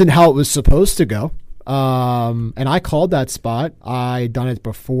 That wasn't how it was supposed to go. And I called that spot. I done it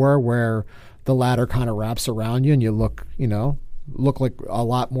before where the ladder kind of wraps around you and you look like a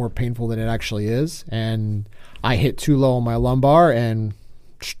lot more painful than it actually is. And I hit too low on my lumbar and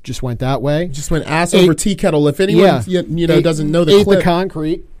just went that way. Just went ass over tea kettle. If anyone doesn't know the ate clip, the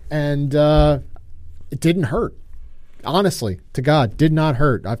concrete, and it didn't hurt. Honestly, to God, did not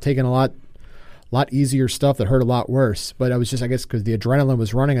hurt. I've taken a lot easier stuff that hurt a lot worse. But I was just, I guess, because the adrenaline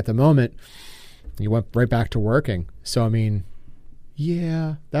was running at the moment, you went right back to working. So I mean,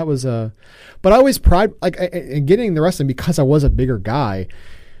 yeah, that was a. But I always pride in getting the wrestling because I was a bigger guy.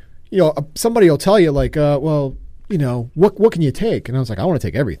 Somebody will tell you like, well. What can you take? And I was like, I want to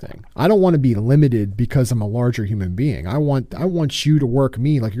take everything. I don't want to be limited because I'm a larger human being. I want you to work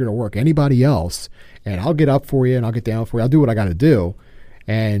me like you're going to work anybody else. And I'll get up for you and I'll get down for you. I'll do what I got to do.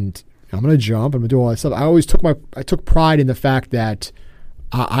 And I'm going to jump. I'm going to do all that stuff. I took pride in the fact that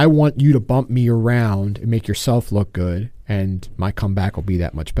I want you to bump me around and make yourself look good. And my comeback will be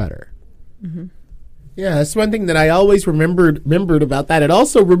that much better. Mm-hmm. Yeah, that's one thing that I always remembered about that. And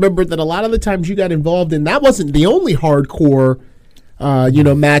also remembered that a lot of the times you got involved in, that wasn't the only hardcore,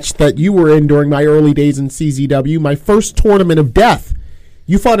 match that you were in during my early days in CZW. My first Tournament of Death,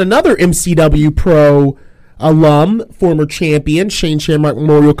 you fought another MCW Pro alum, former champion, Shane Shamrock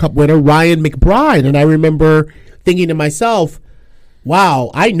Memorial Cup winner, Ryan McBride. And I remember thinking to myself,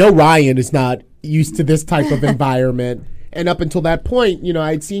 wow, I know Ryan is not used to this type of environment. And up until that point,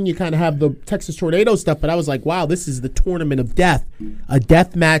 I'd seen you kind of have the Texas Tornado stuff, but I was like, wow, this is the Tournament of Death, a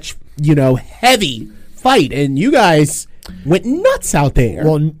death match, heavy fight. And you guys went nuts out there.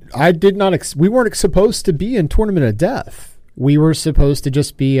 Well, I did not. We weren't supposed to be in Tournament of Death. We were supposed to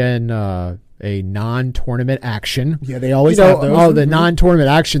just be in a non-tournament action. Yeah, they always have those. Oh, the non-tournament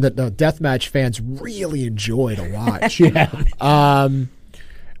action that the deathmatch fans really enjoy to watch. Yeah.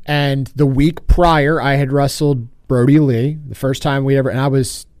 And the week prior, I had wrestled Brody Lee. The first time we ever, and I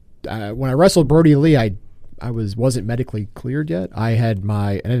was when I wrestled Brody Lee, I wasn't medically cleared yet. I had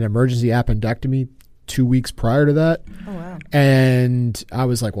an emergency appendectomy 2 weeks prior to that. Oh wow! And I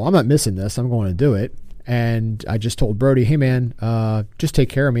was like, well, I'm not missing this. I'm going to do it. And I just told Brody, hey man, just take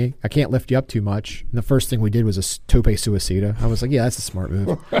care of me. I can't lift you up too much. And the first thing we did was a tope suicida. I was like, yeah, that's a smart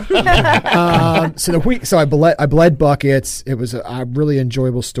move. So I bled buckets. It was a really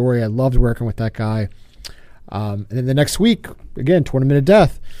enjoyable story. I loved working with that guy. And then the next week, again, Tournament of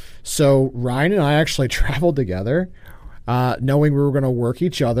Death. So Ryan and I actually traveled together, knowing we were going to work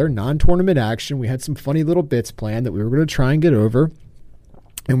each other, non-tournament action. We had some funny little bits planned that we were going to try and get over.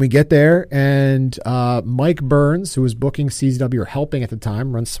 And we get there, and Mike Burns, who was booking CZW or helping at the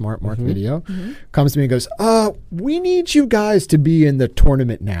time, runs Smart Mark Video, comes to me and goes, we need you guys to be in the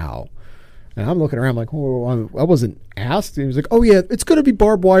tournament now. And I'm looking around like, oh, I wasn't asked. He was like, oh, yeah, it's going to be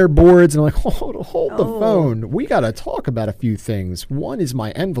barbed wire boards. And I'm like, hold the phone. We got to talk about a few things. One is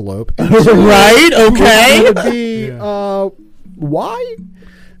my envelope. And Right, okay. Would be, why?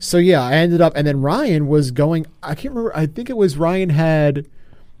 So, yeah, I ended up, and then Ryan was going, I can't remember, I think it was Ryan had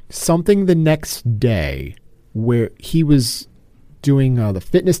something the next day where he was doing the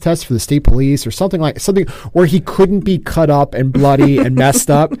fitness test for the state police or something where he couldn't be cut up and bloody and messed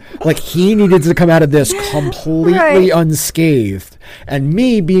up. Like he needed to come out of this completely unscathed. And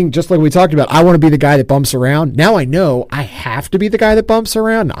me being just like we talked about, I want to be the guy that bumps around. Now I know I have to be the guy that bumps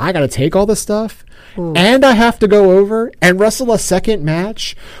around. I got to take all this stuff. And I have to go over and wrestle a second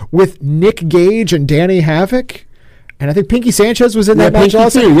match with Nick Gage and Danny Havoc. And I think Pinky Sanchez was in that match Pinky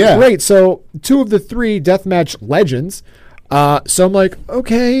also. too, yeah. Great. So 2 of the 3 deathmatch legends. So I'm like,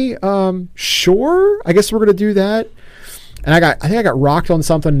 okay, sure. I guess we're gonna do that. And I think I got rocked on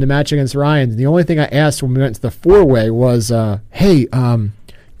something in the match against Ryan. The only thing I asked when we went to the 4-way was, hey,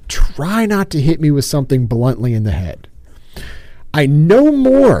 try not to hit me with something bluntly in the head. I know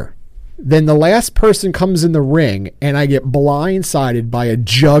more than the last person comes in the ring and I get blindsided by a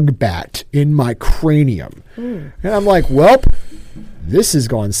jug bat in my cranium. And I'm like, well, this has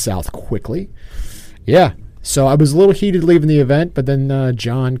gone south quickly. Yeah. So I was a little heated leaving the event, but then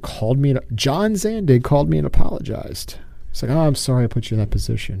John Zandig called me and apologized. He's like, oh, I'm sorry I put you in that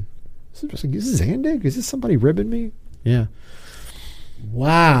position. So I was like, is this Zandig? Is this somebody ribbing me? Yeah.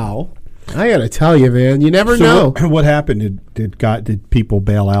 Wow. I got to tell you, man, you never know. What happened? Did people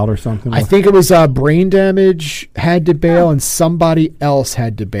bail out or something? I think it was brain damage had to bail and somebody else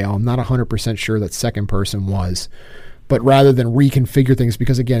had to bail. I'm not 100% sure that second person was. But rather than reconfigure things,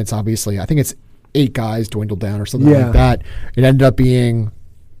 because again, it's obviously, I think it's 8 guys dwindled down or something like that. It ended up being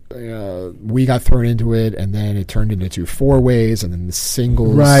we got thrown into it, and then it turned into 2 4-ways, and then the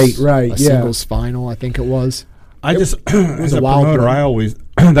singles, singles final, I think it was. I just as a promoter, I always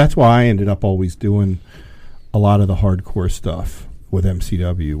that's why I ended up always doing a lot of the hardcore stuff with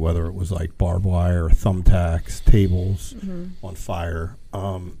MCW, whether it was like barbed wire, thumbtacks, tables on fire.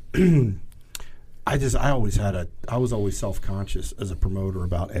 I was always self-conscious as a promoter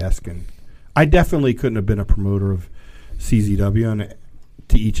about asking. I definitely couldn't have been a promoter of CZW, and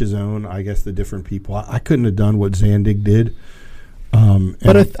to each his own. I guess the different people. I couldn't have done what Zandig did.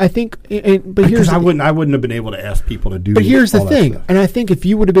 But I think, but here's I wouldn't have been able to ask people to do. But here's the all that thing, stuff. and I think if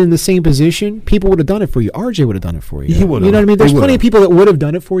you would have been in the same position, people would have done it for you. RJ would have done it for you. He would have. You know what I mean? There's He plenty would've. of people that would have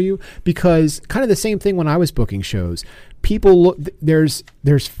done it for you, because kind of the same thing when I was booking shows. People look. There's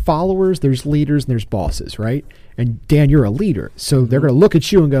followers, there's leaders, and there's bosses, right? And Dan, you're a leader, so they're going to look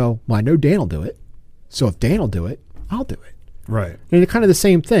at you and go, "Well, I know Dan will do it, so if Dan will do it, I'll do it." Right. And it's kind of the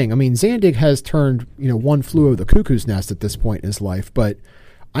same thing. I mean, Zandig has turned, one flew over the cuckoo's nest at this point in his life, but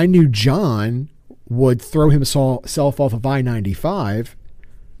I knew John would throw himself off of I-95.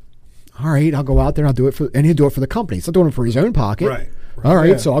 All right, I'll go out there and I'll do it and he'll do it for the company. He's not doing it for his own pocket. Right. All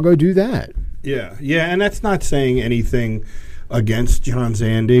right, so I'll go do that. Yeah, and that's not saying anything against John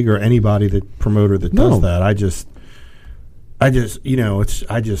Zandig or anybody promoter that does that.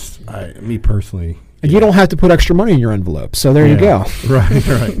 Me personally. And you don't have to put extra money in your envelope. So there you go.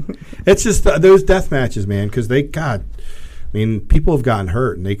 Right. It's just those death matches, man, because people have gotten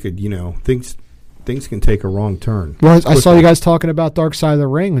hurt, and they could, things can take a wrong turn. Well, I saw you guys talking about Dark Side of the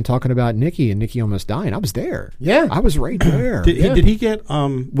Ring and talking about Nikki, and Nikki almost dying. I was there. Yeah. I was right there. Did he get,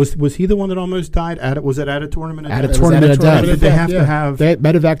 was he the one that almost died? Was it at a tournament? At a tournament of death. Did they have to have? They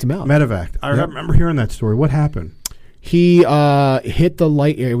medevaced him out. Medevaced. I remember hearing that story. What happened? He hit the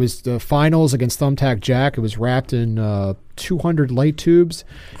light. It was the finals against Thumbtack Jack. It was wrapped in 200 light tubes,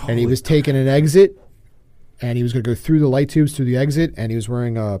 and he was taking an exit, and he was going to go through the light tubes to the exit, and he was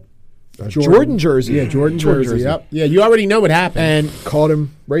wearing a Jordan jersey. Yeah, Jordan jersey. Yep. Yeah, you already know what happened. And caught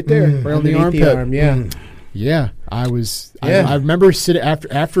him right there, right on the Underneath armpit. arm, yeah. Yeah, I was. Yeah. I remember sitting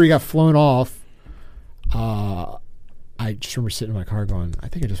after he got flown off. I just remember sitting in my car going, I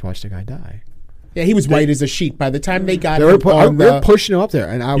think I just watched a guy die. Yeah, he was white as a sheet. By the time they got They him were pushing him up there,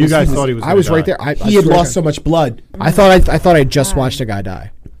 and I was. guys thought he was I was gonna right die. there. he had lost so much blood. I thought I just watched a guy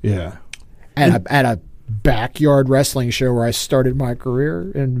die Yeah. at a backyard wrestling show where I started my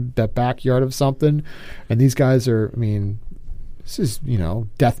career in the backyard of something, and these guys are. I mean, this is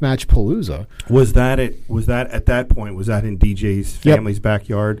deathmatch palooza. Was that at that point? Was that in DJ's family's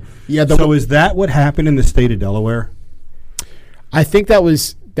backyard? Yeah. So is that what happened in the state of Delaware? I think that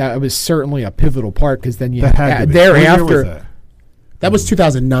was certainly a pivotal part, because then you That had to be. thereafter. What year was that? That was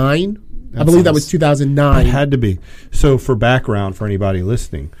 2009. I believe that was 2009. It had to be. So for background, for anybody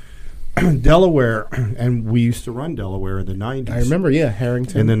listening, Delaware, and we used to run Delaware in the 90s. I remember,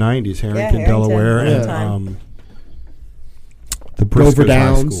 Harrington. In the 90s, Harrington, Harrington, Delaware, all the and time. the Dover Briscoes High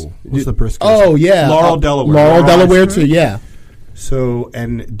Downs. School. What's the Briscoes? Oh, yeah. Laurel, Delaware. Laurel, High Delaware, School. too, yeah. So,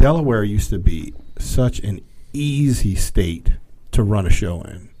 and Delaware used to be such an easy state to run a show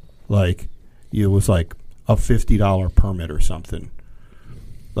in. Like, it was like a $50 permit or something.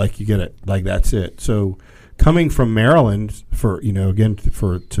 Like, you get it. Like, that's it. So, coming from Maryland,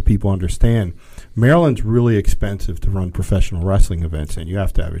 to people understand, Maryland's really expensive to run professional wrestling events, and you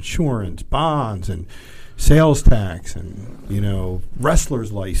have to have insurance, bonds, and sales tax, and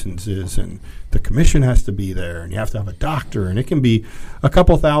wrestlers' licenses, and the commission has to be there, and you have to have a doctor, and it can be a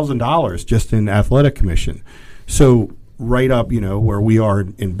couple $1,000s just in athletic commission. So right up, where we are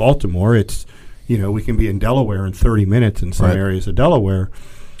in Baltimore, it's we can be in Delaware in 30 minutes in some areas of Delaware.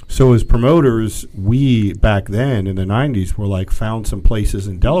 So as promoters, we back then in the 90s were found some places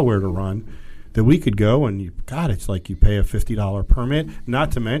in Delaware to run that we could go, and it's like you pay a $50 permit.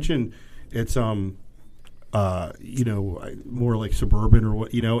 Not to mention it's more like suburban or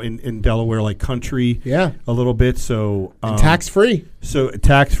what in Delaware, like country, a little bit. So Tax free. So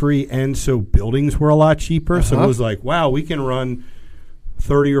tax free, and so buildings were a lot cheaper. So it was like, wow, we can run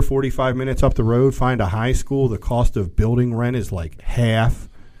 30 or 45 minutes up the road, find a high school. The cost of building rent is like half.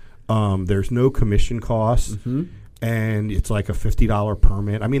 There's no commission costs, and it's like a $50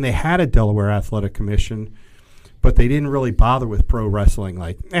 permit. I mean, they had a Delaware Athletic Commission, but they didn't really bother with pro wrestling.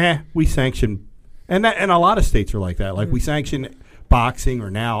 Like, we sanction, and a lot of states are like that. Like, we sanction boxing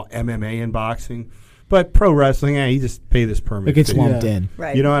or now MMA in boxing, but pro wrestling, you just pay this permit. It gets fee. lumped in.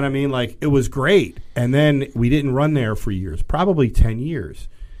 Right. You know what I mean? Like, it was great, and then we didn't run there for years, probably 10 years,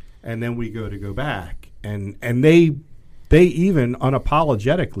 and then we go back, and they even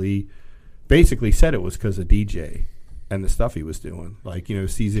unapologetically basically said it was because of DJ and the stuff he was doing. Like,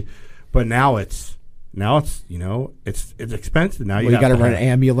 CZ. But now it's it's expensive. Now you got to run an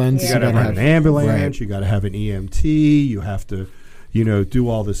ambulance. You got to run an ambulance. Right. You got to have an EMT. You have to, do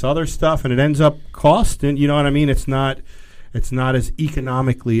all this other stuff, and it ends up costing. You know what I mean? It's not as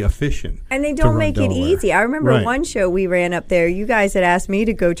economically efficient. And they don't make it easy. I remember one show we ran up there, you guys had asked me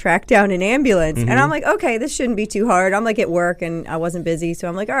to go track down an ambulance. And I'm like, okay, this shouldn't be too hard. I'm like at work and I wasn't busy. So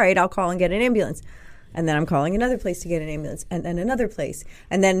I'm like, all right, I'll call and get an ambulance. And then I'm calling another place to get an ambulance, and then another place.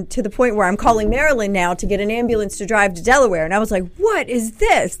 And then to the point where I'm calling Maryland now to get an ambulance to drive to Delaware. And I was like, what is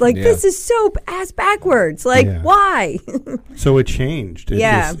this? Like, this is so ass backwards. Like, why? So it changed.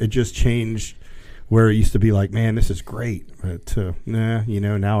 It just changed where it used to be like, man, this is great. But, now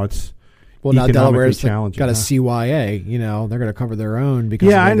it's now Delaware's got a huh? CYA. They're going to cover their own.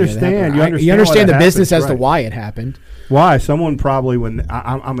 Because I understand. You understand the business as to why it happened. Why? Someone probably,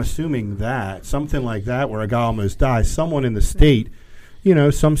 I'm assuming that, something like that where a guy almost dies, someone in the state,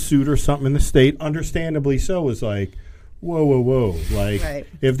 some suit or something in the state, understandably so, was like, whoa. Like,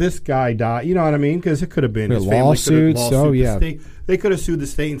 if this guy died, you know what I mean? Because it could have been his lawsuits. The state. They could have sued the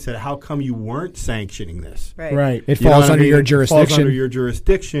state and said, how come you weren't sanctioning this? Right. It falls under your jurisdiction. It falls under your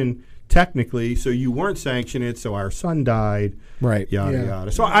jurisdiction, technically, so you weren't sanctioning it, so our son died. Right. Yada,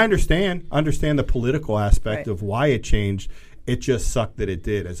 yada. So I understand the political aspect of why it changed. It just sucked that it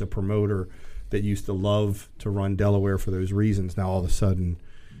did. As a promoter that used to love to run Delaware for those reasons, now all of a sudden,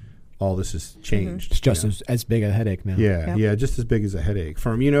 all this has changed. It's just as big a headache now. Yeah, just as big as a headache.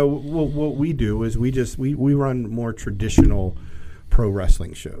 From, what we do is we run more traditional pro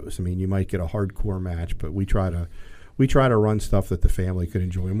wrestling shows. I mean, you might get a hardcore match, but we try to run stuff that the family could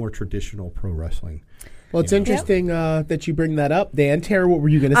enjoy, more traditional pro wrestling. Well, it's interesting that you bring that up. Dan, Tara, what were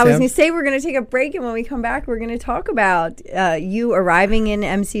you going to say? I was going to say we're going to take a break, and when we come back, we're going to talk about you arriving in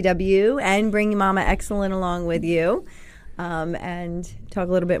MCW and bringing Mama Excellent along with you, and talk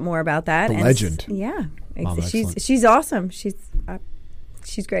a little bit more about that. The legend. She's awesome. She's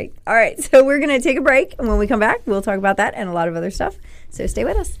great. All right, so we're going to take a break, and when we come back, we'll talk about that and a lot of other stuff. So stay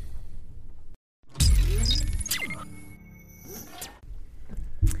with us.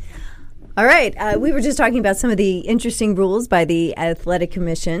 All right. We were just talking about some of the interesting rules by the Athletic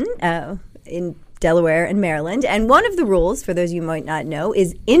Commission in Delaware and Maryland. And one of the rules, for those of you who might not know,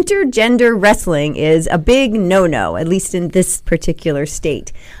 is intergender wrestling is a big no-no, at least in this particular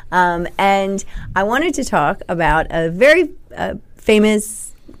state. And I wanted to talk about a very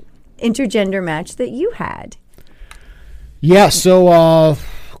famous intergender match that you had. Yeah, so...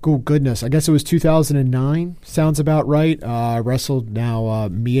 Oh, goodness. I guess it was 2009. Sounds about right. I wrestled now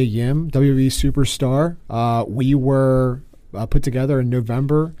Mia Yim, WWE superstar. We were put together in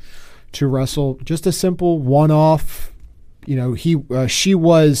November to wrestle just a simple one-off. She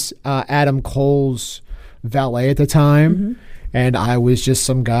was Adam Cole's valet at the time, and I was just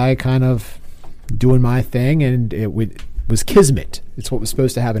some guy kind of doing my thing, and it was kismet. It's what was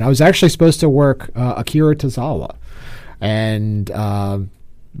supposed to happen. I was actually supposed to work Akira Tozawa, and...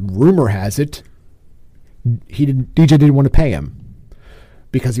 rumor has it, DJ didn't want to pay him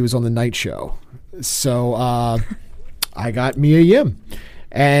because he was on the night show. So I got Mia Yim,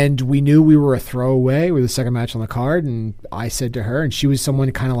 and we knew we were a throwaway. We were the second match on the card, and I said to her, and she was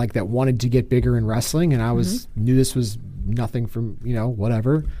someone kind of like that wanted to get bigger in wrestling, and I knew this was nothing from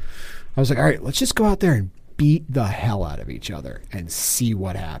whatever. I was like, all right, let's just go out there and beat the hell out of each other and see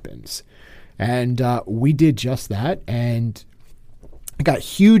what happens. And we did just that, and I got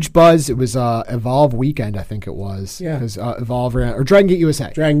huge buzz. It was Evolve weekend, I think it was. Yeah. Because Evolve ran, or Dragon Gate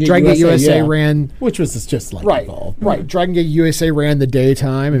USA. Dragon Gate USA ran. Which was just like Evolve. Right. Dragon Gate USA ran the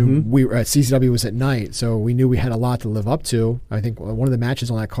daytime, and we CCW was at night, so we knew we had a lot to live up to. I think one of the matches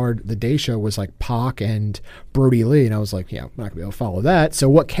on that card, the day show, was like Pac and Brody Lee, and I was like, yeah, I'm not going to be able to follow that. So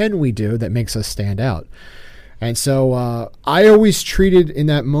what can we do that makes us stand out? And so I always treated in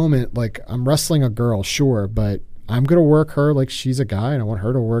that moment like I'm wrestling a girl, sure, but I'm going to work her like she's a guy, and I want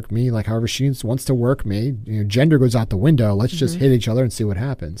her to work me like however she wants to work me. Gender goes out the window. Let's just hit each other and see what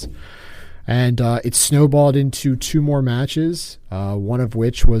happens. And it snowballed into two more matches, one of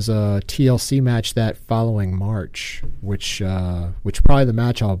which was a TLC match that following March, which probably the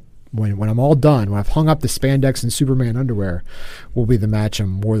match when I'm all done, when I've hung up the spandex and Superman underwear, will be the match I'm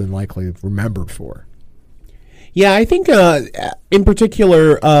more than likely remembered for. Yeah, I think in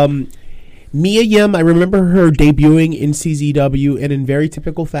particular... Mia Yim, I remember her debuting in CZW, and in very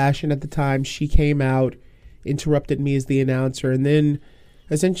typical fashion at the time, she came out, interrupted me as the announcer, and then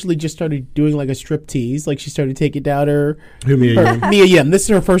essentially just started doing like a strip tease. Like she started taking down Mia Yim. This is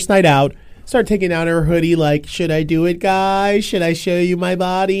her first night out. start taking down her hoodie like, should I do it, guys? Should I show you my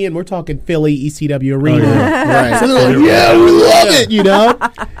body? And we're talking Philly ECW Arena. Right. So they're like, yeah, we love it, you know?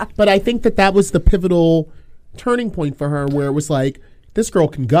 But I think that was the pivotal turning point for her where it was like, this girl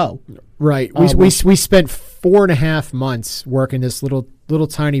can go. Right. We spent 4.5 months working this little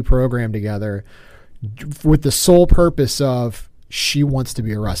tiny program together with the sole purpose of she wants to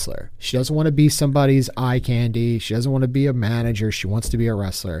be a wrestler. She doesn't want to be somebody's eye candy. She doesn't want to be a manager. She wants to be a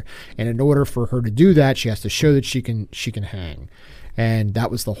wrestler. And in order for her to do that, she has to show that she can hang. And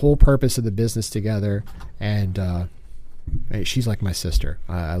that was the whole purpose of the business together. And she's like my sister.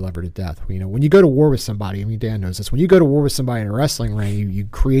 I love her to death. You know, when you go to war with somebody, I mean, Dan knows this. When you go to war with somebody in a wrestling ring, you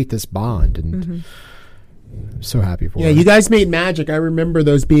create this bond. And I'm so happy for her. Yeah, you guys made magic. I remember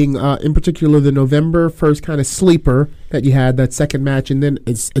those being, in particular, the November 1st kind of sleeper that you had, that second match. And then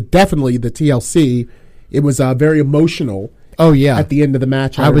it's definitely the TLC. It was very emotional. Oh, yeah. At the end of the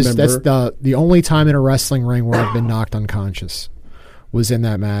match, I remember. That's the only time in a wrestling ring where I've been knocked unconscious was in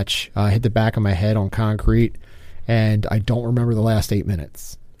that match. I hit the back of my head on concrete, and I don't remember the last 8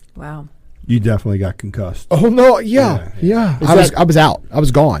 minutes. Wow. You definitely got concussed. Oh, no, yeah. I was out. I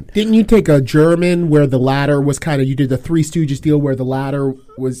was gone. Didn't you take a German where the ladder was kind of, you did the Three Stooges deal where the ladder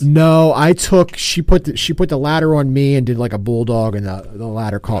was... No, she put the ladder on me and did like a bulldog, and the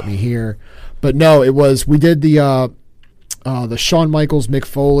ladder caught me here. But no, we did the Shawn Michaels, Mick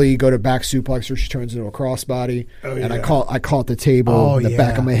Foley, go to back suplexer. She turns into a crossbody. Oh, yeah. And I caught the table. The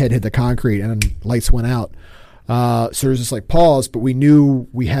back of my head hit the concrete, and lights went out. So there's this like pause, but we knew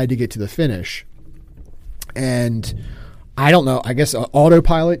we had to get to the finish. And I don't know, I guess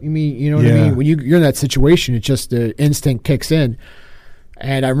autopilot, you mean, you know what I mean? When you're in that situation, it's just the instinct kicks in.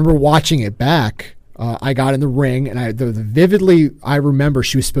 And I remember watching it back. I got in the ring, and vividly I remember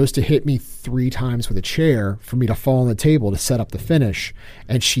she was supposed to hit me 3 times with a chair for me to fall on the table to set up the finish,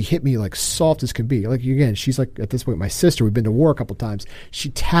 and she hit me like soft as can be. Like, again, she's like, at this point, my sister. We've been to war a couple times.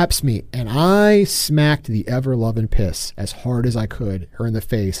 She taps me, and I smacked the ever-loving piss as hard as I could, her in the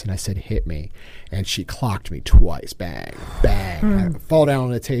face, and I said, hit me. And she clocked me twice. Bang, bang. I fall down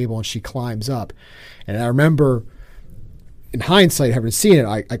on the table, and she climbs up. And I remember... in hindsight, having seen it,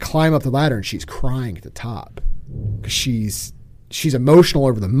 I climb up the ladder and she's crying at the top because she's emotional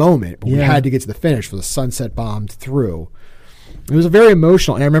over the moment. But we had to get to the finish for the sunset bombed through. It was very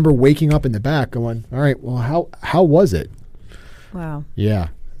emotional, and I remember waking up in the back going, "All right, well, how was it?" Wow. Yeah,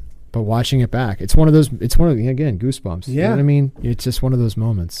 but watching it back, it's one of again goosebumps. Yeah, you know what I mean, it's just one of those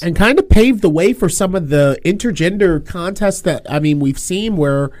moments, and kind of paved the way for some of the intergender contests that we've seen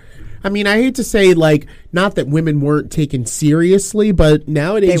where. I mean, I hate to say, like, not that women weren't taken seriously, but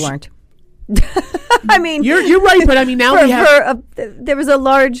nowadays... They weren't. I mean... You're right, but I mean, now we have... there was a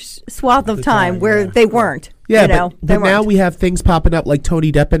large swath of time where they weren't. Yeah, but now we have things popping up like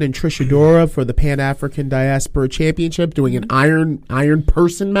Tony Deppen and Trish Adora for the Pan-African Diaspora Championship doing an iron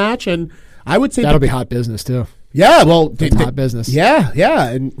person match, and I would say... That'll be hot business, too. Yeah, well... It's hot business. Yeah,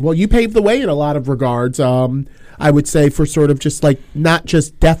 and, well, you paved the way in a lot of regards. I would say for sort of just like not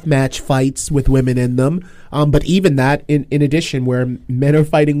just deathmatch fights with women in them, but even that in addition where men are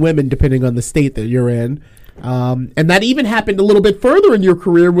fighting women depending on the state that you're in. And that even happened a little bit further in your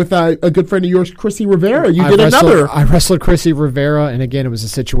career with a good friend of yours, Chrissy Rivera. I wrestled Chrissy Rivera, and again, it was a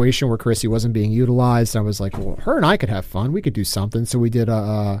situation where Chrissy wasn't being utilized. I was like, well, her and I could have fun. We could do something. So we did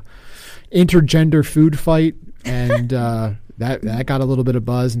a intergender food fight, and that got a little bit of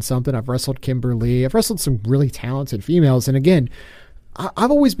buzz and something. I've wrestled Kimberly. I've wrestled some really talented females. And again, I've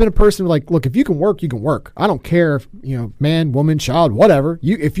always been a person like, look, if you can work, you can work. I don't care if, man, woman, child, whatever.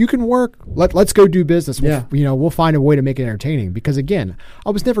 If you can work, let's go do business. We'll find a way to make it entertaining. Because again, I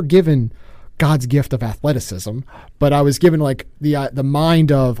was never given God's gift of athleticism, but I was given like the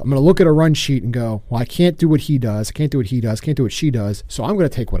mind of, I'm going to look at a run sheet and go, well, I can't do what he does. I can't do what he does. Can't do what she does. So I'm going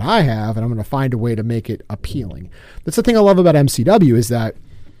to take what I have and I'm going to find a way to make it appealing. That's the thing I love about MCW is that,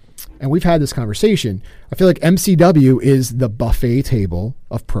 and we've had this conversation, I feel like MCW is the buffet table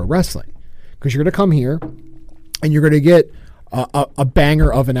of pro wrestling because you're going to come here and you're going to get a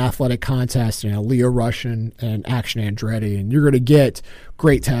banger of an athletic contest, Leo Rush and Action Andretti, and you're going to get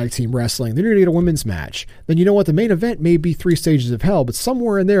great tag team wrestling. Then you're going to get a women's match. Then you know what? The main event may be 3 stages of hell, but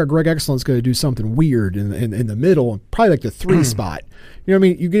somewhere in there, Greg Excellent's going to do something weird in the middle, probably like the 3 spot. You know what I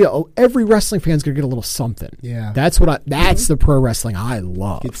mean? You get every wrestling fan's going to get a little something. Yeah, that's the pro wrestling I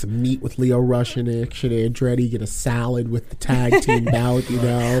love. Get some meat with Leo Rush and Action Andretti. Get a salad with the tag team bout.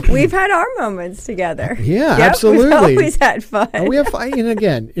 We've had our moments together. Yeah, absolutely. We've always had fun. We have fun, and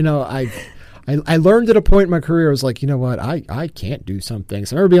again, I learned at a point in my career, I was like, you know what, I can't do some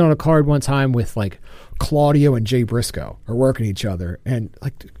things. I remember being on a card one time with like Claudio and Jay Briscoe are working each other, and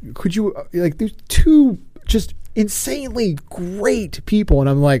like, could you like, there's two just insanely great people, and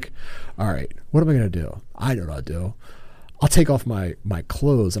I'm like, all right, what am I gonna do? I know what I'll do. I'll take off my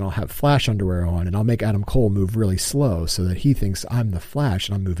clothes and I'll have Flash underwear on, and I'll make Adam Cole move really slow so that he thinks I'm the Flash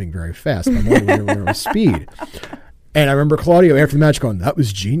and I'm moving very fast. I'm only speed. And I remember Claudio after the match going, that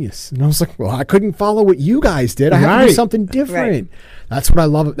was genius. And I was like, well, I couldn't follow what you guys did. I had to do something different. Right. That's what I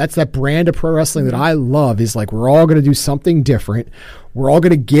love. That's that brand of pro wrestling that I love, is like, we're all going to do something different. We're all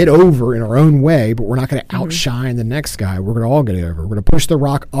going to get over in our own way, but we're not going to outshine the next guy. We're going to all get over. We're going to push the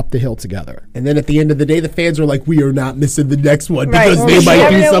Rock up the hill together. And then at the end of the day, the fans are like, we are not missing the next one, because they might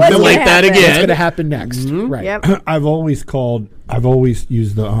do something like that again. What's going to happen next? Mm-hmm. Right. Yep. I've always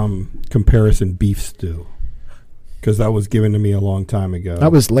used the comparison beef stew, because that was given to me a long time ago.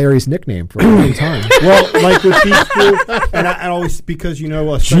 That was Larry's nickname for a long time. Well, like with beef stew, and I always, because, you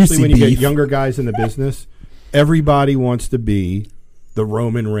know, especially Juicy when you beef. get younger guys in the business, everybody wants to be the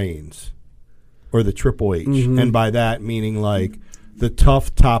Roman Reigns or the Triple H. Mm-hmm. And by that, meaning like the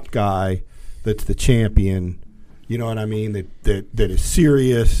tough top guy that's the champion, you know what I mean, that is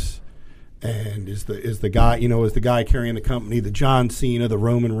serious and is the guy, you know, is the guy carrying the company, the John Cena, the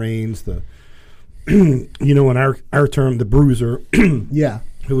Roman Reigns, the you know, in our term, the bruiser. Yeah.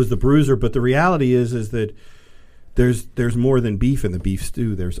 Who was the bruiser. But the reality is that there's more than beef in the beef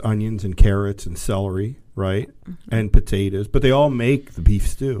stew. There's onions and carrots and celery, right? Mm-hmm. And potatoes. But they all make the beef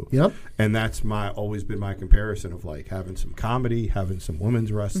stew. Yep. And that's always been my comparison of like having some comedy, having some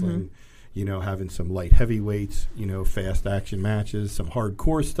women's wrestling, you know, having some light heavyweights, you know, fast action matches, some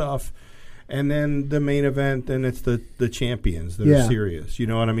hardcore stuff. And then the main event, then it's the champions that are serious. You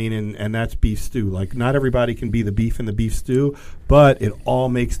know what I mean? And that's beef stew. Like, not everybody can be the beef in the beef stew, but it all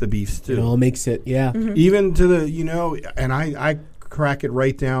makes the beef stew. It all makes it, yeah. Mm-hmm. Even to the, you know, and I crack it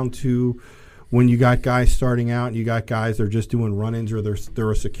right down to when you got guys starting out and you got guys that are just doing run-ins, or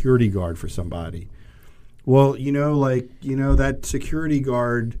they're a security guard for somebody. Well, you know, like, you know, that security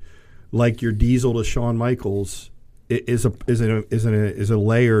guard, like your Diesel to Shawn Michaels, is a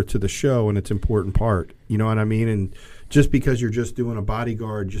layer to the show, and it's an important part. You know what I mean? And just because you're just doing a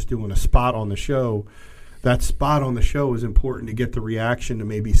bodyguard, just doing a spot on the show, that spot on the show is important to get the reaction to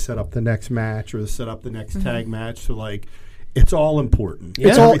maybe set up the next match or to set up the next tag match. So like, it's all important.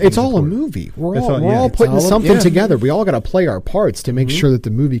 Yeah. It's all a movie. We're all putting something together. We all got to play our parts to make sure that the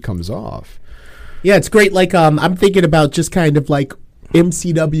movie comes off. Yeah, it's great. Like, I'm thinking about just kind of like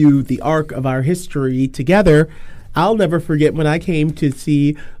MCW, the arc of our history together. I'll never forget when I came to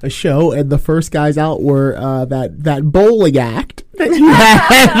see a show and the first guys out were that bowling act that you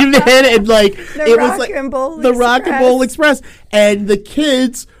had, and like the Rock and Bowl Express, and the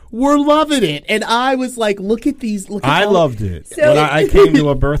kids were loving it, and I was like, "Look at these!" I loved it. So when I came to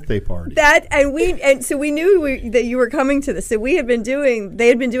a birthday party. So we knew that you were coming to this. So they had been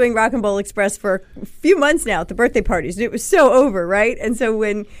doing Rock and Bowl Express for a few months now at the birthday parties. It was so over, right? And so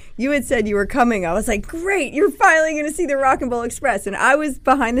when you had said you were coming, I was like, great, you're finally going to see the Rock and Bowl Express. And I was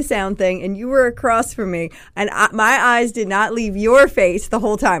behind the sound thing, and you were across from me, and my eyes did not leave your face the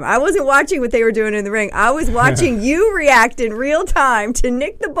whole time. I wasn't watching what they were doing in the ring. I was watching you react in real time to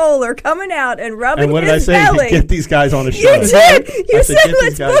Nick the Bowler coming out and rubbing and what his did I say? belly. Get these guys on the show. You did. You said,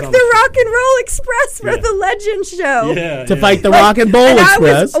 let's book the Rock and Roll Express for the Legend show. To fight the Rock and Bowl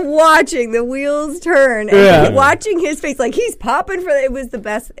Express. I was watching the wheels turn and watching his face, like he's popping for it. It was the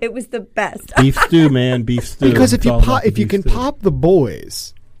best. It was the best. Beef stew, man. Beef stew. Because if you can pop the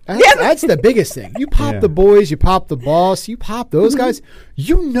boys, that's the biggest thing. You pop the boys, you pop the boss, you pop those guys.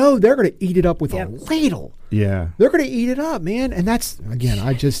 You know they're going to eat it up with a ladle. Yeah, they're going to eat it up, man. And that's, again,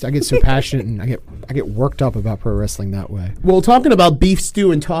 I get so passionate, and I get worked up about pro wrestling that way. Well, talking about beef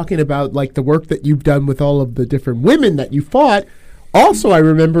stew and talking about like the work that you've done with all of the different women that you fought. Also, I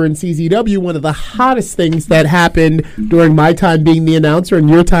remember in CZW, one of the hottest things that happened during my time being the announcer and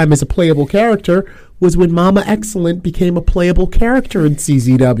your time as a playable character was when Mama Excellent became a playable character in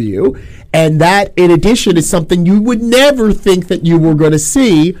CZW. And that, in addition, is something you would never think that you were going to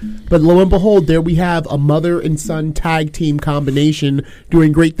see. But lo and behold, there we have a mother and son tag team combination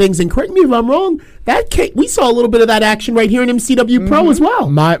doing great things. And correct me if I'm wrong, we saw a little bit of that action right here in MCW Pro as well.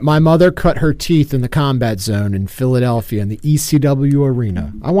 My mother cut her teeth in the Combat Zone in Philadelphia in the ECW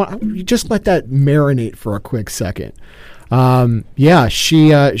arena. You just let that marinate for a quick second. She came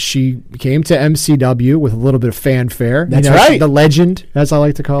to MCW with a little bit of fanfare. That's right. The legend, as I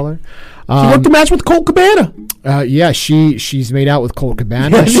like to call her. She worked the match with Colt Cabana. Yeah, she's made out with Colt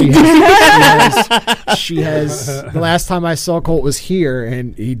Cabana. She has. The last time I saw Colt was here,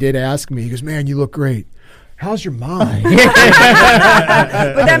 and he did ask me. He goes, "Man, you look great. How's your mom?" But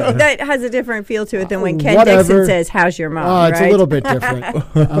that has a different feel to it than when Ken Dixon says, "How's your mom?" It's a little bit different.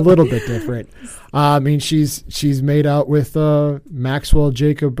 A little bit different. I mean, she's made out with Maxwell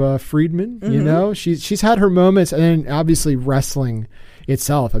Jacob Friedman. Mm-hmm. You know, she's had her moments, and then obviously wrestling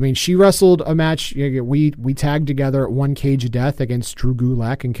itself. I mean, she wrestled a match. We tagged together at One Cage of Death against Drew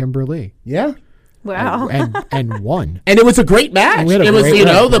Gulak and Kimberly. Yeah. Wow. And won. And it was a great match. We had a It was, great- you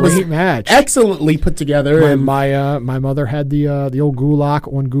know, that was great match. excellently put together. and My mother had the old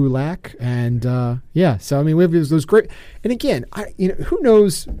Gulak on Gulak, and yeah. So I mean, we have those great. And again, who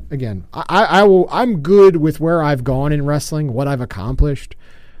knows? Again, I'm good with where I've gone in wrestling, what I've accomplished.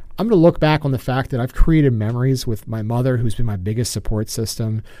 I'm going to look back on the fact that I've created memories with my mother, who's been my biggest support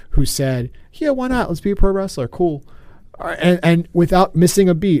system, who said, "Yeah, why not? Let's be a pro wrestler. Cool." And without missing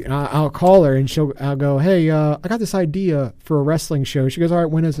a beat, and I'll call her and I'll go, "Hey, I got this idea for a wrestling show." She goes, "All right,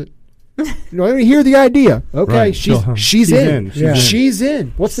 when is it?" I don't even hear the idea. Okay, Right. she's in. Yeah. She's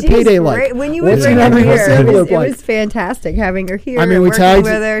in. What's the She's payday great. like? When you would What's bring the her number? here, What's the it envelope was like? fantastic having her here. I mean, and we working tagged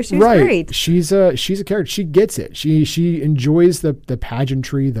with her. She's right. great. She's a character. She gets it. She enjoys the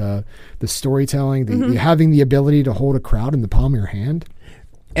pageantry, the storytelling, the having the ability to hold a crowd in the palm of your hand.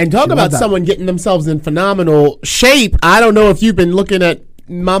 And talk She about loved that. someone getting themselves in phenomenal shape. I don't know if you've been looking at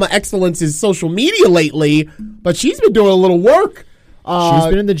Mama Excellence's social media lately, but she's been doing a little work. She's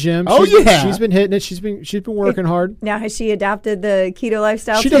been in the gym. oh, She's been- yeah. She's been hitting it. She's been working hard. Now, has she adopted the keto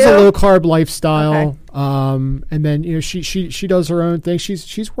lifestyle She too? does a low carb lifestyle, Okay. and then she does her own thing.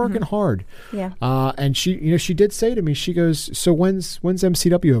 She's working hard. Yeah. And she did say to me, she goes, "So when's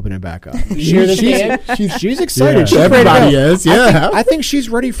MCW opening back up?" hear this, Dan? she's excited. Yeah. She's ready to Everybody go. is, yeah. I think she's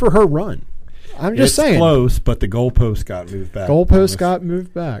ready for her run. I'm just It's saying. close, but the goalpost got moved back. Goalpost got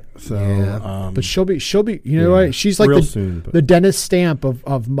moved back. So, But she'll be. You know what? She's like real the, soon, but- the Dennis Stamp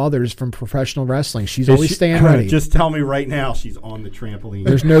of mothers from professional wrestling. She's Is always she- staying ready. Just tell me right now, she's on the trampoline.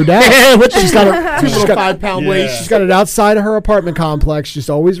 There's no doubt. she's got Two she's little got 5-pound Yeah. weights. she's got it outside of her apartment complex. Just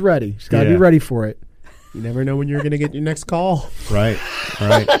always ready. She's got to be Yeah. ready for it. You never know when you're going to get your next call. right.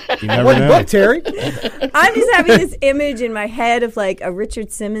 You never What know. book, Terry? I'm just having this image in my head of like a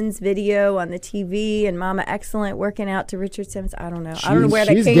Richard Simmons video on the TV and Mama Excellent working out to Richard Simmons. I don't know where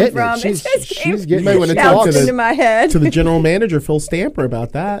that She's came getting it. from. She's- it just she's came getting it. You might wanna bounced talk to the- into my head. To the general manager, Phil Stamper,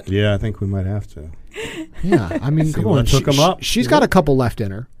 about that. Yeah, I think we might have to. Yeah, I mean, come what on. took 'em up. She's got a couple left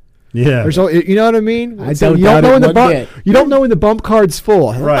in her. Yeah. There's, you know what I mean? I don't you doubt don't know it when the one bump. bit. You don't know when the bump card's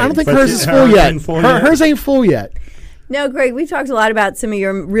full. Right, I don't think but hers is hers full yet. ain't full yet. Hers ain't full yet. No, Greg, we've talked a lot about some of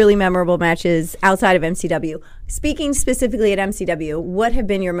your really memorable matches outside of MCW. Speaking specifically at MCW, what have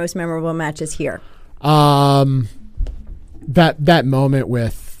been your most memorable matches here? That moment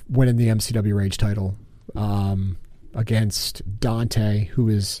with winning the MCW Rage title against Dante, who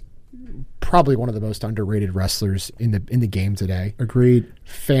is probably one of the most underrated wrestlers in the game today. Agreed.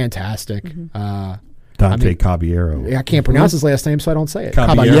 Fantastic. Dante Caballero. I can't pronounce his last name, so I don't say it.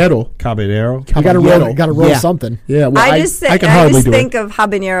 Caballero. Caballero. You got to roll. You got to roll Yeah. something. Yeah, well, I just I can I hardly just do think it. of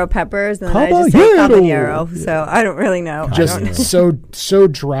habanero peppers, and then I just say habanero. So I don't really know. I don't know. Just so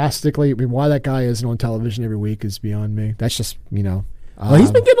drastically. I mean, why that guy isn't on television every week is beyond me. That's just Well,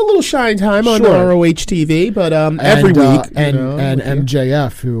 he's been getting a little shine time on Sure. ROH TV, but every week. and you know, and with you.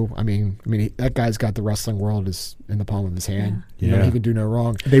 MJF, who I mean, that guy's got the wrestling world is in the palm of his hand. You know, Yeah. he can do no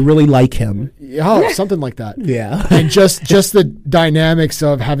wrong. They really like him. Oh, something like that. Yeah. And just the dynamics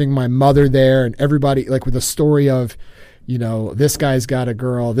of having my mother there and everybody, like with the story of, this guy's got a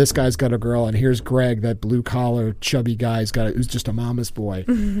girl, this guy's got a girl, and here's Greg, that blue collar chubby guy's who's just a mama's boy.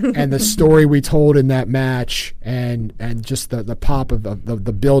 And the story we told in that match, and just the pop of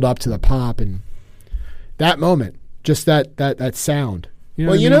the build up to the pop, and that moment, just that sound.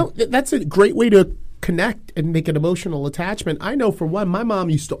 Well, that's a great way to connect and make an emotional attachment. I know for one, my mom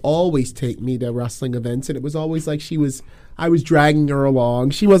used to always take me to wrestling events, and it was always like I was dragging her along.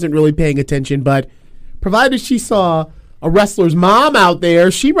 She wasn't really paying attention, but provided she saw a wrestler's mom out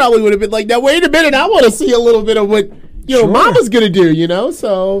there, she probably would have been like, now wait a minute, I want to see a little bit of what Sure. mama's gonna do,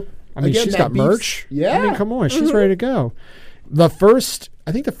 So I mean, again, she's that got beef's- merch. Yeah. I mean, come on, she's ready to go. I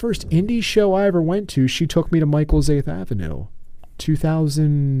think the first indie show I ever went to, she took me to Michael's 8th Avenue,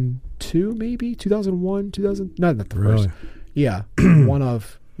 2002 maybe, 2001, 2000. Not the first. Really? Yeah,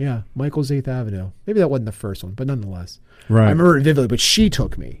 Michael's 8th Avenue. Maybe that wasn't the first one, but nonetheless, Right. I remember it vividly. But she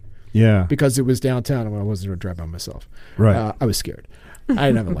took me Yeah. because it was downtown, and I wasn't going to drive by myself. Right. I was scared. I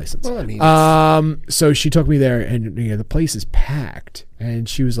didn't have a license. Well, I mean, So she took me there, and the place is packed. And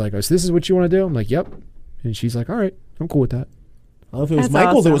she was like, "Oh, so this is what you want to do?" I'm like, "Yep." And she's like, all right, I'm cool with that. Well, if it was That's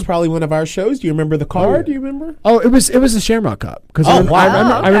Michael's, it awesome. was probably one of our shows. Do you remember the card? yeah. Do you remember? Oh, it was the Shamrock Cup. Because Oh, wow.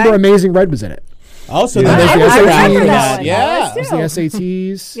 I remember Okay. Amazing Red was in it. Also, Yeah. then I there's the remember SATs. that one. Yeah. That It was the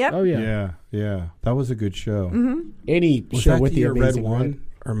SATs. Yep. Oh, yeah. Yeah. That was a good show. Any Was show that with the the year Red Amazing won?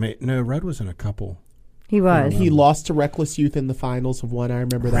 Or no, Red was in a couple. He was. He lost to Reckless Youth in the finals of one. I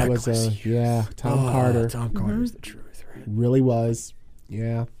remember that was Reckless Tom Carter. Tom Carter's the truth, right? Really was.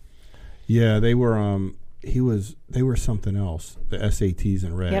 Yeah. Yeah, they were. They were something else. The SATs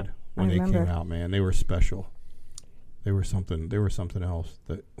in Red Yep, when I they remember. came out, man, they were special. They were something. They were something else.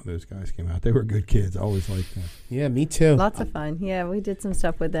 That when those guys came out, they were good kids. I always liked them. Yeah, me too. Lots of fun. Yeah, we did some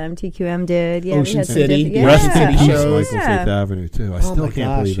stuff with them. TQM did. Yeah, Ocean we had some City. different- Rest yeah. City Peace, shows. Michael's 8th Avenue too. I Oh still my can't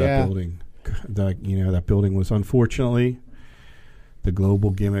gosh, believe yeah. that building. That building was unfortunately the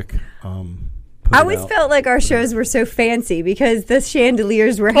global gimmick. I always felt like our shows were so fancy because the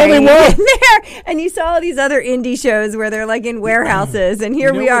chandeliers were they hanging were. in there, and you saw all these other indie shows where they're like in warehouses, and here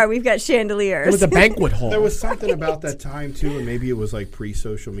You know we are. what? We've got chandeliers. It was a banquet hall. There was something about that time too, and maybe it was like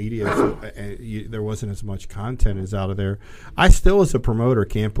pre-social media, so there wasn't as much content as out of there. I still, as a promoter,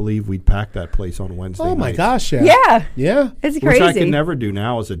 can't believe we'd pack that place on Wednesday. Oh my nights. gosh! Yeah. yeah, Yeah. it's Which crazy. I could never do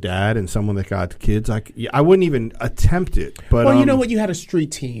now as a dad and someone that got kids. I wouldn't even attempt it. But Well, you know what? You had a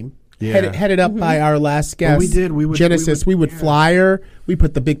street team. Yeah. Headed up by our last guest. Well, we did. We would- Genesis. We would yeah. flyer. We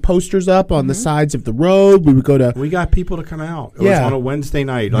put the big posters up on the sides of the road. We would go to We got people to come out. It was Yeah. on a Wednesday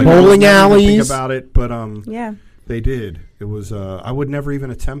night. Bowling I would never even alleys. Think about it, but Yeah. they did. It was. I would never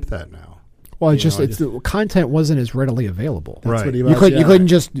even attempt that now. Well, it's You just know, I it's the content wasn't as readily available. That's Right. what he You was, couldn't you yeah. couldn't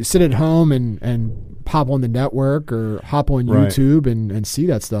just sit at home and pop on the network or hop on Right. YouTube and see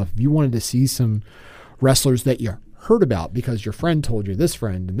that stuff. If you wanted to see some wrestlers that you heard about because your friend told you this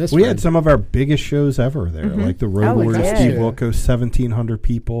friend and this We friend. had some of our biggest shows ever there, like the Road Oh, we Warriors, did. Steve Wilco, 1,700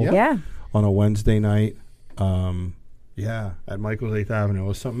 people Yeah. on a Wednesday night. At Michael's 8th Avenue. It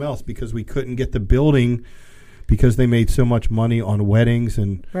was something else because we couldn't get the building because they made so much money on weddings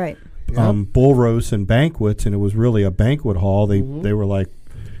and Right. bull roasts and banquets, and it was really a banquet hall. They were like,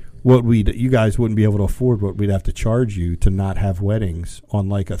 you guys wouldn't be able to afford what we'd have to charge you to not have weddings on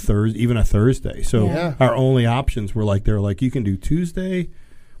like a Thursday. So Yeah. our only options were like, they're like, you can do Tuesday.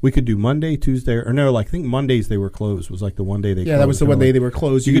 We could do Monday, Tuesday, or no, like I think Mondays they were closed. Was like the one day they Yeah, closed. that was the They one were day like, they were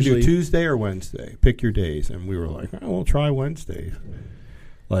closed. you usually. could do Tuesday or Wednesday. Pick your days, and we were like, we'll try Wednesdays.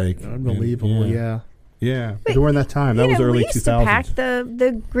 Like Unbelievable. Yeah. yeah. During that time, that You was know, early we used to 2000s. pack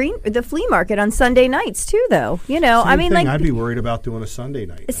the flea market on Sunday nights too, though. You know, I Same mean, thing. like, I'd be worried about doing a Sunday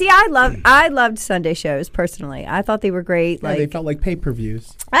night. see, I loved Sunday shows personally. I thought they were great. Yeah, Like, they felt like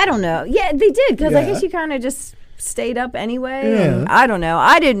pay-per-views. I don't know. Yeah, they did because I Yeah. guess you kind of just stayed up anyway. Yeah. And I don't know.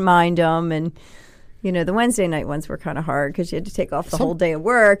 I didn't mind them, and you know, the Wednesday night ones were kind of hard because you had to take off the whole day of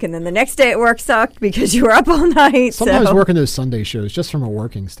work, and then the next day at work sucked because you were up all night. Sometimes so. working those Sunday shows, just from a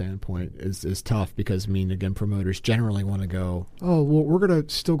working standpoint, is tough because, I mean, again, promoters generally want to go, oh, well, we're going to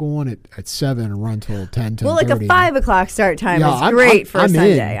still go on at 7 and run till 10, 10:30. Well, like a 5 o'clock start time Yeah, is I'm- great for a I'm in.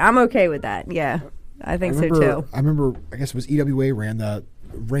 Sunday. I'm okay with that. Yeah, I think so too. I remember, I guess it was EWA ran the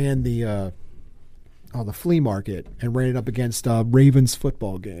flea market and ran it up against Ravens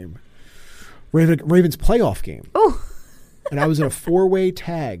football game. Ravens playoff game. Oh, And I was in a 4-way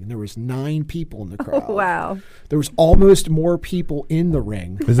tag, and there was 9 people in the crowd. wow. There was almost more people in the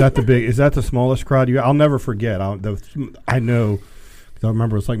ring. Is that the smallest crowd? I'll never forget. I know, 'cause I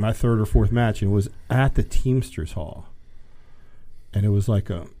remember it was like my 3rd or 4th match, and it was at the Teamsters Hall, and it was like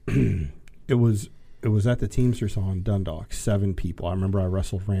it was at the Teamsters Hall in Dundalk. 7 people. I remember I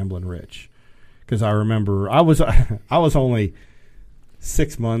wrestled Ramblin' Rich, because I remember I was only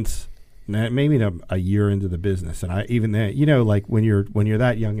 6 months. Maybe a year into the business, and even then, you know, like when you're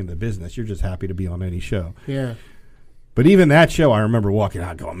that young in the business, you're just happy to be on any show. Yeah. But even that show, I remember walking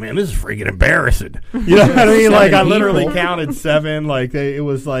out going, man, this is freaking embarrassing. You know what I mean? Like, I literally counted 7. Like, it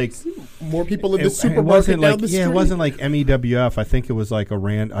was like... More people in the It supermarket wasn't down like, the street. yeah, it wasn't like MEWF. I think it was like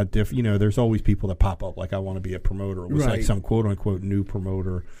you know, there's always people that pop up, like, I want to be a promoter. It was like Right. some quote-unquote new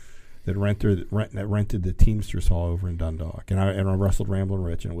promoter that rented the Teamsters Hall over in Dundalk. And I wrestled Ramblin'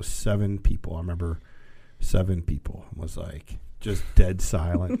 Rich, and it was 7 people. I remember 7 people. It was like... just dead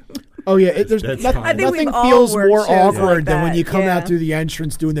silent. Oh yeah, there's That's nothing, fine. I think nothing we've all feels worked more shows like awkward than when that, you come yeah. out through the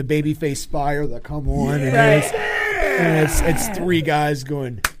entrance doing the babyface spire that come on, Right. and it's 3 guys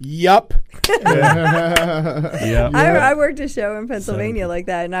going, "Yup." Yeah. I worked a show in Pennsylvania like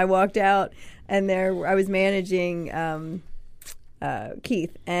that, and I walked out, and there I was managing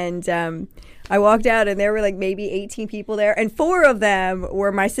Keith, and I walked out, and there were like maybe 18 people there, and 4 of them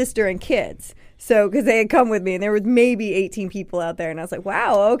were my sister and kids. So, because they had come with me, and there was maybe 18 people out there, and I was like,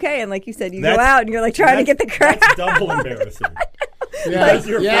 "Wow, okay." And like you said, you go out and you're like trying to get the crowd. That's double embarrassing. Yeah,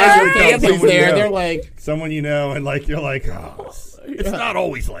 Your family's there. know. They're like Someone you know, and like you're like, oh, it's not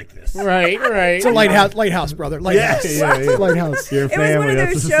always like this. right. It's a lighthouse, brother. Lighthouse. Yeah. Lighthouse. Your It was family. one of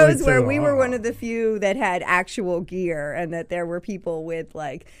that's those just shows like where so, we were oh. one of the few that had actual gear, and that there were people with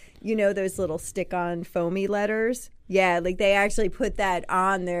like, you know, those little stick-on foamy letters. Yeah, like they actually put that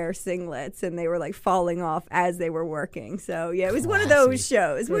on their singlets, and they were like falling off as they were working. So yeah, it was one of those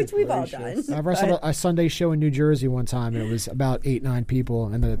shows, which we've all done. I wrestled a Sunday show in New Jersey one time, and it was about 8-9 people,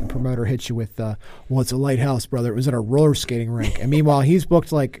 and the promoter hits you with, well, it's a lighthouse, brother. It was at a roller skating rink. And meanwhile, he's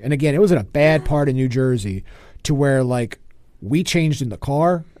booked like, and again, it was in a bad part of New Jersey to where like we changed in the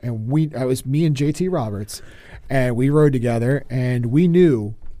car, and it was me and JT Roberts, and we rode together, and we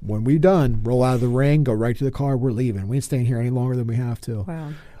knew when we done, roll out of the ring, go right to the car, we're leaving. We ain't staying here any longer than we have to.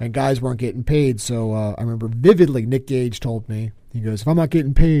 Wow. And guys weren't getting paid. So I remember vividly Nick Gage told me, he goes, if I'm not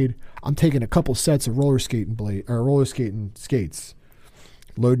getting paid, I'm taking a couple sets of roller skating skates,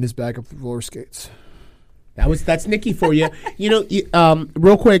 loading his back up with roller skates. that's Nikki for you.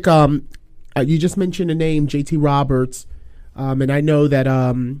 Real quick, you just mentioned a name, JT Roberts, and I know that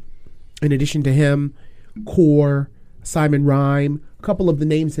in addition to him, Core, Simon Rhyme, a couple of the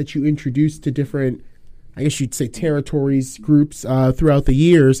names that you introduced to different, I guess you'd say, territories, groups throughout the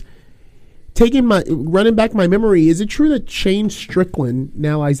years. Running back my memory, is it true that Shane Strickland,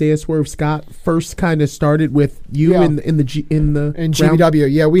 now Isaiah Swerve Scott, first kind of started with you in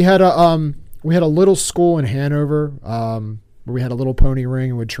GBW? Yeah, we had a little school in Hanover where we had a little pony ring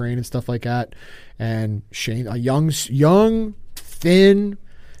and would train and stuff like that. And Shane, a young, thin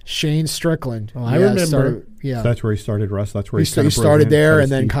Shane Strickland. Oh, I remember. So that's where he started wrestling. That's where he started there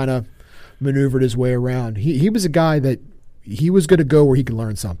and then kind of maneuvered his way around. He was a guy that he was going to go where he could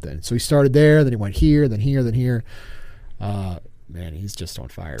learn something. So he started there, then he went here, then here, then here. Man, he's just on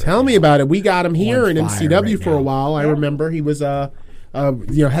fire. Tell me about it. We got him here in MCW right for a now. while. I remember he was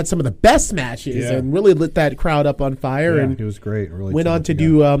had some of the best matches and really lit that crowd up on fire. Yeah, and he was great. Really went on to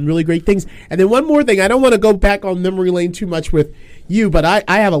do really great things. And then one more thing. I don't want to go back on memory lane too much with you, but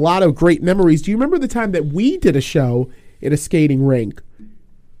I have a lot of great memories. Do you remember the time that we did a show in a skating rink?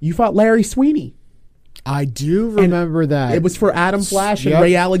 You fought Larry Sweeney. I do remember that. It was for Adam Flash and Yep.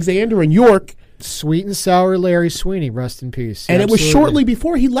 Ray Alexander in York. Sweet and sour Larry Sweeney, rest in peace. And it was Absolutely. shortly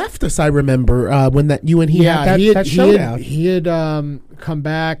before he left us, I remember, when that you and he had that showdown. He had come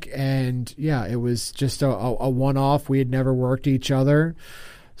back, and yeah, it was just a one-off. We had never worked each other.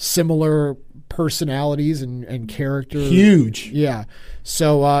 Similar personalities and character. Huge. Yeah.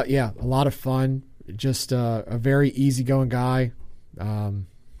 So, a lot of fun. Just a very easygoing guy.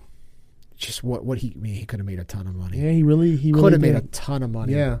 Just what he could have made a ton of money. Yeah, he really Could have made a did. ton of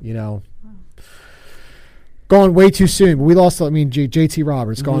money. Yeah. Gone way too soon. But we lost. JT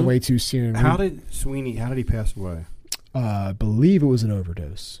Roberts gone way too soon. How did he pass away? I believe it was an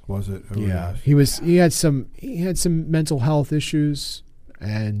overdose. Was it? Yeah, he had some mental health issues,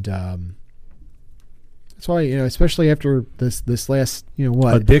 and that's why especially after this last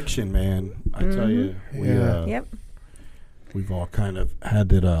addiction, man. I tell you, Yep. we've all kind of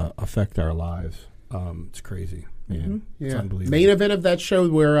had it affect our lives. It's crazy, man. It's unbelievable. Main event of that show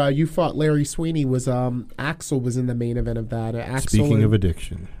where you fought Larry Sweeney was Axel was in the main event of that. Speaking of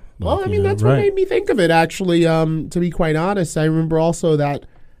addiction. Well, I mean, that's what made me think of it, actually, to be quite honest. I remember also that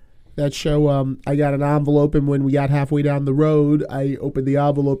show, I got an envelope, and when we got halfway down the road, I opened the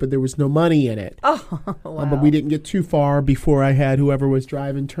envelope, and there was no money in it. Oh, wow. But we didn't get too far before I had whoever was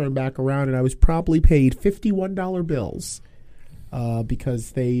driving turn back around, and I was promptly paid $51 bills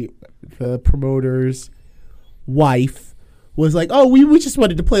because the promoter's wife was like, "Oh, we just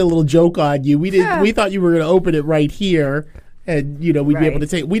wanted to play a little joke on you. We thought you were going to open it right here." And, we'd be able to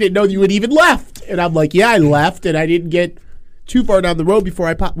take. We didn't know you had even left. And I'm like, yeah, I left, and I didn't get too far down the road before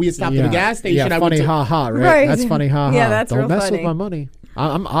we had stopped at the gas station. Yeah, funny, ha-ha, right? Right. That's funny, ha-ha. Yeah, that's Don't real mess funny. with my money.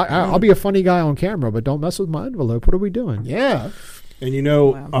 I'll be a funny guy on camera, but don't mess with my envelope. What are we doing? Yeah.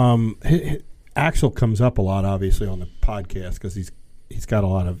 And Axel comes up a lot, obviously, on the podcast because he's got a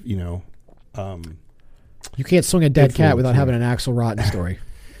lot of You can't swing a dead cat without Influence, having an Axel Rotten story.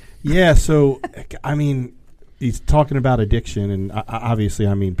 Yeah, so I mean, he's talking about addiction, and obviously,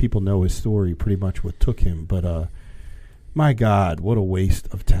 I mean, people know his story, pretty much what took him. But my God, what a waste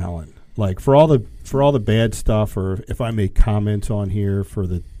of talent! Like for all the bad stuff, or if I make comments on here for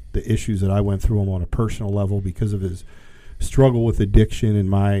the issues that I went through him on a personal level because of his struggle with addiction and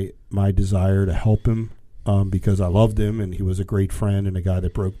my desire to help him because I loved him and he was a great friend and a guy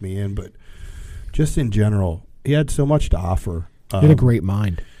that broke me in, but just in general, he had so much to offer. He had a great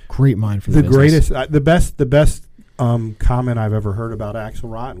mind. Great mind for The business. greatest, the best comment I've ever heard about Axel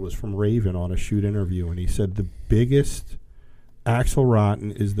Rotten was from Raven on a shoot interview, and he said Axel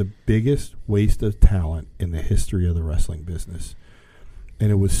Rotten is the biggest waste of talent in the history of the wrestling business, and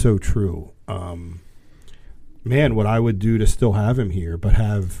it was so true. Man, what I would do to still have him here, but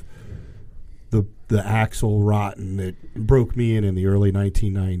have the Axel Rotten that broke me in the early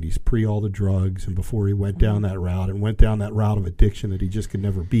 1990s, pre all the drugs, and before he went down that route of addiction that he just could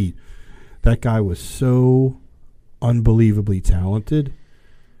never beat. That guy was so unbelievably talented,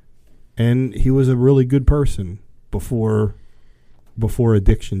 and he was a really good person before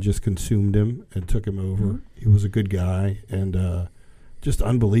addiction just consumed him and took him over. Mm-hmm. He was a good guy and just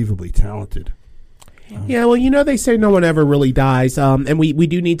unbelievably talented. Yeah, well, they say no one ever really dies, and we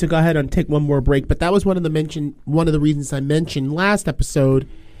do need to go ahead and take one more break. But that was one of the reasons I mentioned last episode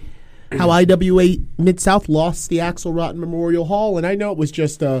how IWA Mid-South lost the Axel Rotten Memorial Hall, and I know it was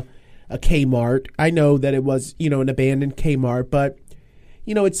just a Kmart. I know that it was an abandoned Kmart, but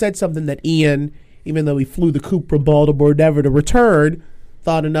it said something that Ian, even though he flew the coop from Baltimore never to return,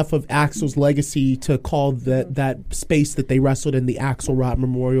 thought enough of Axel's legacy to call that space that they wrestled in the Axel Rotten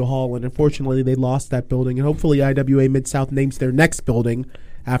Memorial Hall, and unfortunately they lost that building, and hopefully IWA Mid-South names their next building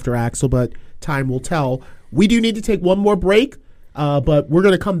after Axel, but time will tell. We do need to take one more break, but we're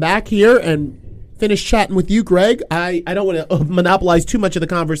going to come back here and finish chatting with you, Greg. I don't want to monopolize too much of the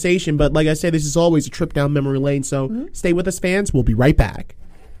conversation, but like I say, this is always a trip down memory lane, so stay with us, fans. We'll be right back.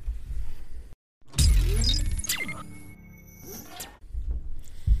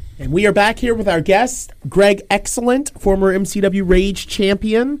 And we are back here with our guest, Greg Excellent, former MCW Rage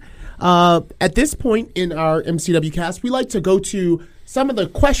champion. At this point in our MCW cast, we like to go to some of the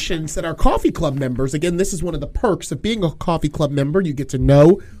questions that our Coffee Club members, again, this is one of the perks of being a Coffee Club member. You get to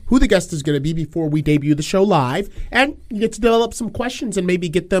know who the guest is going to be before we debut the show live, and you get to develop some questions and maybe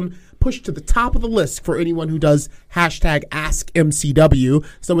get them pushed to the top of the list for anyone who does hashtag AskMCW.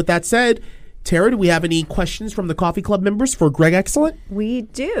 So with that said, Tara, do we have any questions from the Coffee Club members for Greg Excellent? We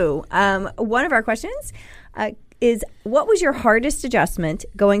do. One of our questions is, what was your hardest adjustment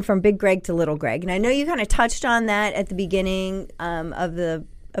going from Big Greg to Little Greg? And I know you kind of touched on that at the beginning of the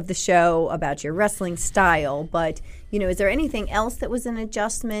show about your wrestling style, but is there anything else that was an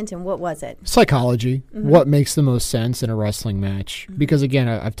adjustment, and what was it? Psychology. Mm-hmm. What makes the most sense in a wrestling match? Mm-hmm. Because again,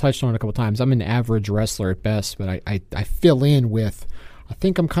 I've touched on it a couple times. I'm an average wrestler at best, but I fill in with, I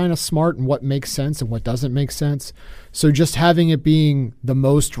think I'm kind of smart in what makes sense and what doesn't make sense. So just having it being the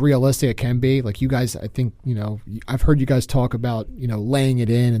most realistic it can be, like you guys, I think, I've heard you guys talk about, laying it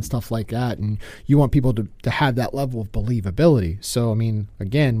in and stuff like that. And you want people to have that level of believability. So, I mean,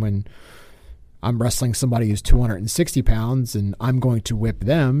 again, when I'm wrestling somebody who's 260 pounds and I'm going to whip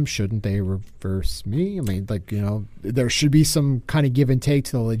them, shouldn't they reverse me? I mean, there should be some kind of give and take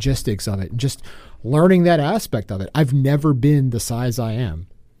to the logistics of it. And just learning that aspect of it. I've never been the size I am.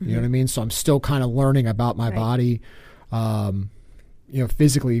 You know what I mean? So I'm still kind of learning about my body,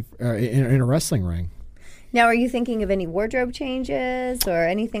 physically in a wrestling ring. Now, are you thinking of any wardrobe changes or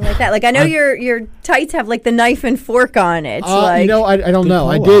anything like that? Like, I know your tights have like the knife and fork on it. I don't know.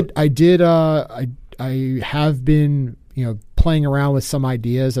 I have been, playing around with some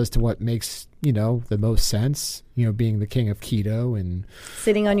ideas as to what makes, the most sense, being the king of keto and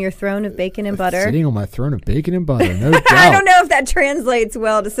sitting on your throne of bacon and butter. Sitting on my throne of bacon and butter, no doubt. I don't know if that translates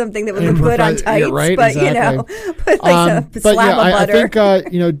well to something that would look good on tights, right, but exactly. put like a slab of butter. I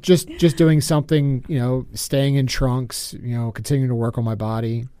think, just doing something, staying in trunks, continuing to work on my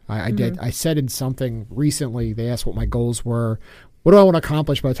body. I did. I said in something recently, they asked what my goals were. What do I want to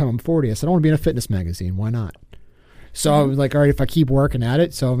accomplish by the time I'm 40? I said, I want to be in a fitness magazine. Why not? So I was like, all right, if I keep working at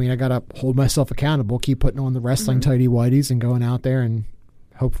it, so I mean, I got to hold myself accountable, keep putting on the wrestling tighty whities and going out there and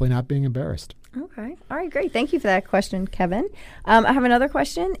hopefully not being embarrassed. Okay. All right, great. Thank you for that question, Kevin. I have another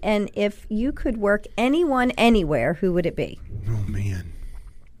question, and if you could work anyone anywhere, who would it be? Oh, man.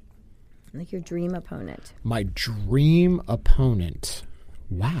 Like your dream opponent. My dream opponent.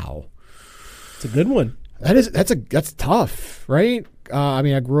 Wow. It's a good one. That's tough, right? I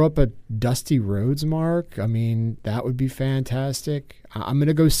mean, I grew up at Dusty Rhodes, Mark. I mean, that would be fantastic. I'm going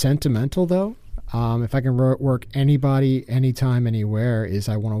to go sentimental, though. If I can work anybody, anytime, anywhere,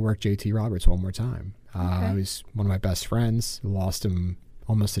 I want to work JT Roberts one more time. He was one of my best friends. Lost him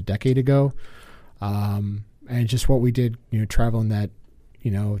almost a decade ago. And just what we did, traveling up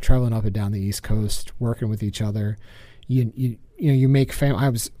and down the East Coast, working with each other. You make family. I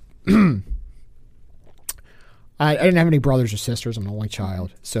was... I didn't have any brothers or sisters. I'm an only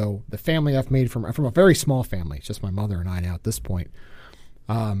child. So the family I've made from a very small family. It's just my mother and I now at this point.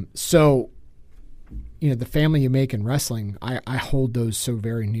 So the family you make in wrestling, I hold those so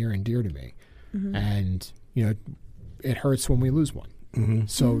very near and dear to me. And, it hurts when we lose one.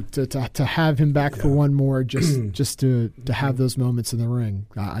 So to have him back for one more, just to have those moments in the ring,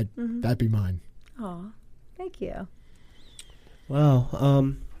 that'd be mine. Oh, thank you.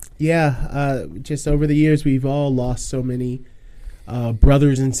 Well, just over the years, we've all lost so many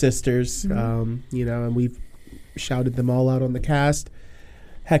brothers and sisters, and we've shouted them all out on the cast.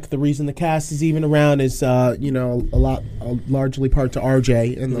 Heck, the reason the cast is even around is, largely part to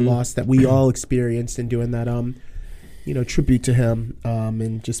RJ and the loss that we all experienced in doing that, tribute to him,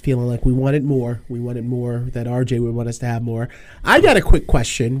 and just feeling like we wanted more. We wanted more, that RJ would want us to have more. I got a quick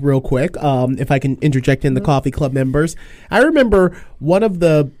question, real quick, if I can interject in the Coffee Club members. I remember one of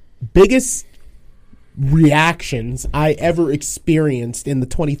the biggest reactions I ever experienced in the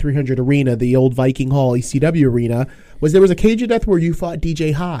 2300 arena, the old Viking Hall ECW arena, was there was a Cage of Death where you fought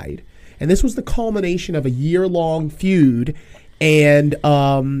DJ Hyde. And this was the culmination of a year-long feud. And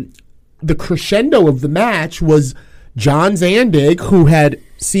the crescendo of the match was John Zandig, who had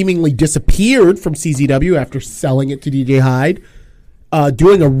seemingly disappeared from CZW after selling it to DJ Hyde,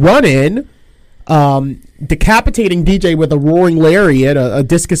 doing a run-in, decapitating DJ with a roaring lariat, a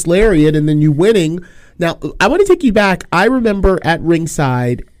discus lariat, and then you winning. Now, I want to take you back. I remember at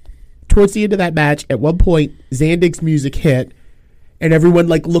ringside, towards the end of that match, at one point, Zandig's music hit, and everyone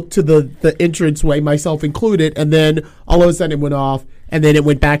looked to the entranceway, myself included, and then all of a sudden it went off, and then it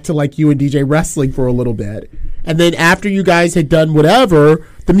went back to you and DJ wrestling for a little bit. And then after you guys had done whatever,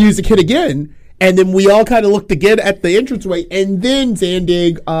 the music hit again, and then we all kind of looked again at the entranceway, and then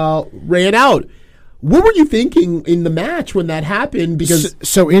Zandig ran out. What were you thinking in the match when that happened? Because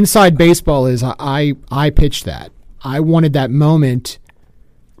so inside baseball is I pitched that. I wanted that moment.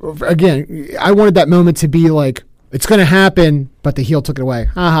 Again, I wanted that moment to be like, it's going to happen, but the heel took it away.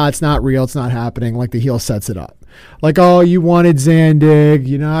 It's not real. It's not happening. The heel sets it up. Oh, you wanted Zandig.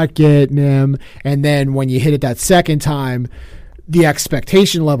 You're not getting him. And then when you hit it that second time, the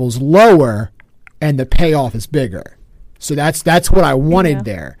expectation level's lower and the payoff is bigger. So that's what I wanted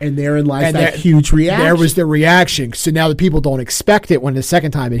there. And therein lies that huge reaction. There was the reaction. So now the people don't expect it when the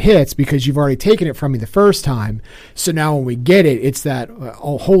second time it hits because you've already taken it from me the first time. So now when we get it, it's that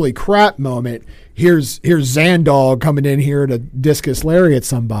holy crap moment. Here's Zandog coming in here to discus lariat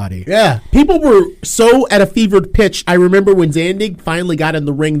somebody. Yeah. People were so at a fevered pitch. I remember when Zandig finally got in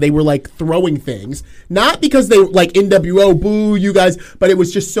the ring, they were throwing things. Not because they NWO, boo, you guys, but it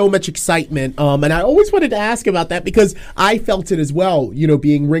was just so much excitement. And I always wanted to ask about that because I felt it as well,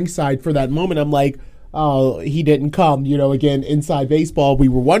 being ringside for that moment. I'm like, oh, he didn't come. Again, inside baseball, we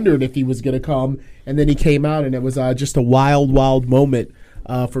were wondering if he was going to come. And then he came out, and it was just a wild, wild moment.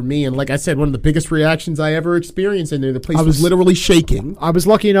 For me, and like I said, one of the biggest reactions I ever experienced in there. The place was literally shaking. I was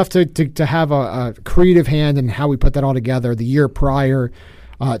lucky enough to have a creative hand in how we put that all together. The year prior,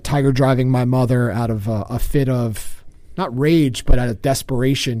 Tiger driving my mother out of a fit of, not rage, but out of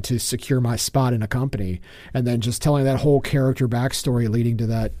desperation to secure my spot in a company. And then just telling that whole character backstory leading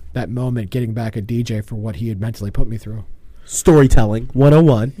to that moment, getting back at DJ for what he had mentally put me through. Storytelling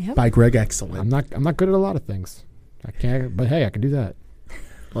 101 by Greg Excellent. I'm not good at a lot of things. I can't, but hey, I can do that.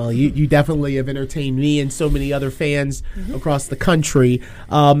 Well, you definitely have entertained me and so many other fans across the country.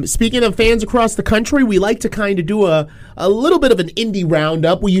 Speaking of fans across the country, we like to kind of do a little bit of an indie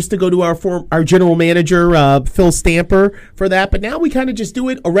roundup. We used to go to our general manager, Phil Stamper, for that, but now we kind of just do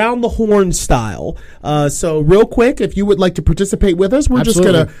it around the horn style. So real quick, if you would like to participate with us, we're just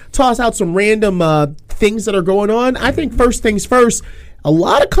going to toss out some random things that are going on. I think first things first, a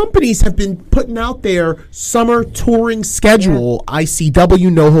lot of companies have been putting out their summer touring schedule.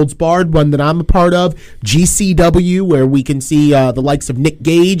 ICW, No Holds Barred, one that I'm a part of. GCW, where we can see the likes of Nick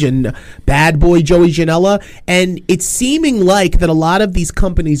Gage and Bad Boy Joey Janela. And it's seeming like that a lot of these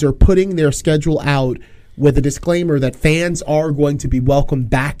companies are putting their schedule out with a disclaimer that fans are going to be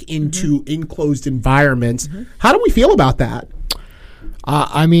welcomed back into enclosed environments. How do we feel about that?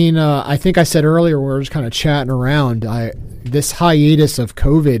 I think I said earlier we were just kind of chatting around. This hiatus of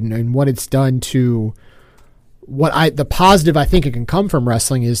COVID and what it's done to the positive I think it can come from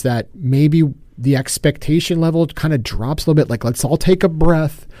wrestling is that maybe the expectation level kind of drops a little bit. Let's all take a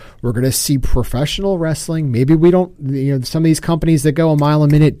breath. We're going to see professional wrestling. Maybe we don't, some of these companies that go a mile a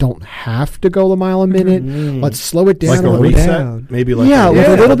minute don't have to go a mile a minute. Let's slow it down. Like a reset? Maybe with a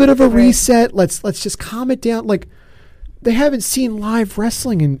little bit of a reset. Let's just calm it down. They haven't seen live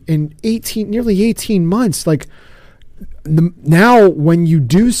wrestling in nearly 18 months. Now when you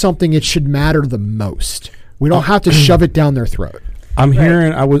do something, it should matter the most. We don't have to shove it down their throat. I'm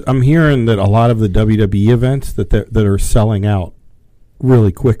hearing that a lot of the WWE events that are selling out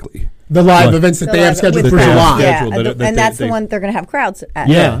really quickly. The live Right. events that The they have live- scheduled with for crowds. July. Yeah, Scheduled that and they- that's they- the one they're going to have crowds at.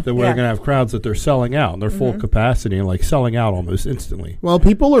 Yeah, that we're Yeah. going to have crowds that they're selling out, and they're full capacity and like selling out almost instantly. Well,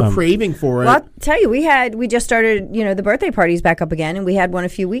 people are craving for it. Well, I'll tell you, we just started, the birthday parties back up again, and we had one a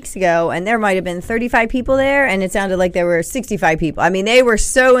few weeks ago, and there might have been 35 people there, and it sounded like there were 65 people. I mean, they were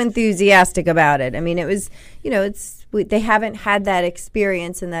so enthusiastic about it. I mean, it was, they haven't had that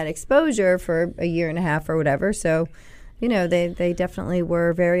experience and that exposure for a year and a half or whatever, so. They definitely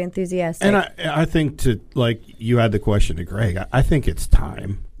were very enthusiastic. And I think you had the question to Greg. I think it's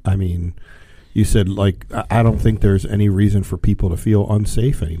time. I mean, you said I don't think there's any reason for people to feel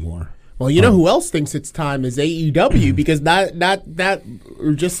unsafe anymore. Well, you know who else thinks it's time is AEW because not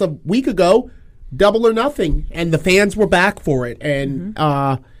just a week ago, Double or Nothing, and the fans were back for it, and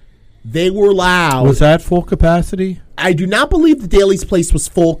they were loud. Was that full capacity? I do not believe the Daly's Place was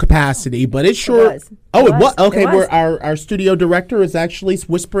full capacity, but it sure. was. Oh, It it was. was. Okay, It was. our studio director is actually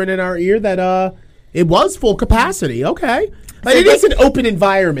whispering in our ear that it was full capacity. Okay, but it is an open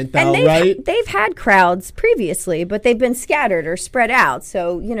environment, though, and right? they've had crowds previously, but they've been scattered or spread out.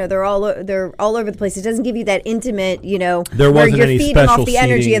 So they're all over the place. It doesn't give you that intimate, There where wasn't you're any feeding special off the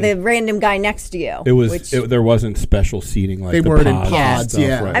energy of seating. the random guy next to you. It was. There wasn't special seating like They the weren't in pods and pods, stuff,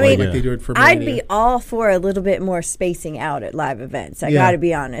 yeah. right? I mean, like they do it for I'd Mania. be all for a little bit more spacing out at live events. I Yeah. got to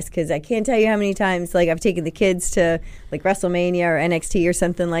be honest, because I can't tell you how many times I've taken the kids to WrestleMania or NXT or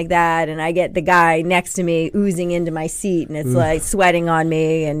something like that, and I get the guy next to me oozing into my seat, and it's sweating on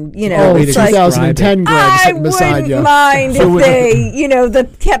me, and Oh, way it's to it's like, 2010 Greg I sitting beside wouldn't you. mind So if would- they,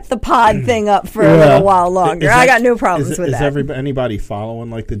 kept the pod thing up for a little while longer. Is I that- got no problems is, with is that. Anybody following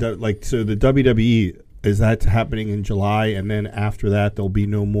so the WWE, is that happening in July, and then after that there'll be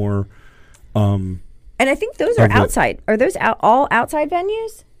no more? And I think those are Of the- outside. Are those all outside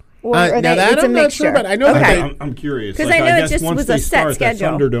venues? Or Now are that it's a I'm not mixture? sure, but I know that okay. they- I'm curious 'Cause I know it guess just once was they a set start,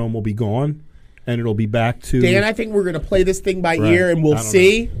 schedule. That Thunderdome will be gone, and it'll be back to. Dan, I think we're going to play this thing by Right. ear, and we'll I don't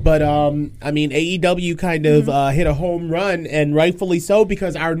see. But I mean, AEW kind of hit a home run, and rightfully so,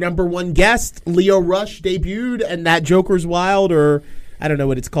 because our number one guest, Leo Rush, debuted, and that Joker's Wild, or I don't know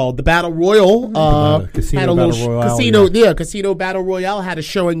what it's called, the Battle Royal, Casino had a Battle little Royale, Casino Battle Royale had a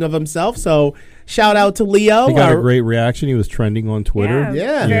showing of himself. So shout out to Leo. He got a our- great reaction. He was trending on Twitter.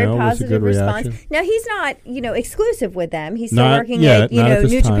 Yeah. very You know, it was a positive good response. reaction. Now he's not, exclusive with them. He's still Not working yet, at, not at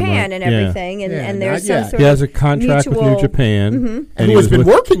this New time, Japan right. and Yeah. everything, and, Yeah, and there's not some yet. sort He of has a contract with New mutual- Japan, and he who has was been with,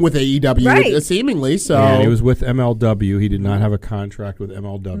 working with AEW Right. seemingly. So and he was with MLW. He did not have a contract with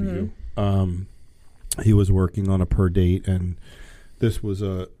MLW. He was working on a per date, and this was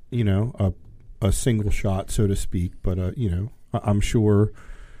a single shot, so to speak. But I'm sure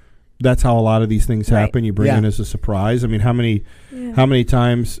that's how a lot of these things Right. happen. You bring Yeah. in as a surprise. I mean, how many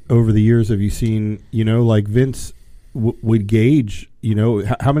times over the years have you seen, like Vince would gauge,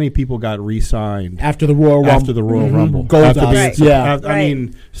 how many people got re-signed after the Royal Rumble. after the Royal Rumble? Gold After Dust, being- Right. yeah. I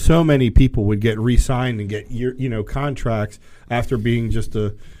mean, so many people would get re-signed and get contracts after being just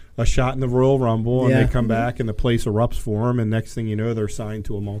a shot in the Royal Rumble, and Yeah. they come back and the place erupts for them, and next thing you know, they're signed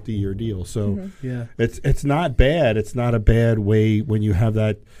to a multi-year deal. So Yeah. it's not bad. It's not a bad way when you have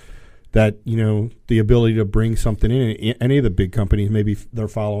that the ability to bring something in. Any of the big companies, maybe they're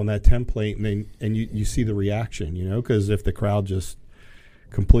following that template, and you see the reaction, because if the crowd just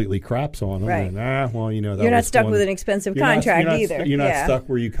completely craps on them, Right. then, that You're not was stuck one- with an expensive you're not- contract you're not either. You're not Yeah. stuck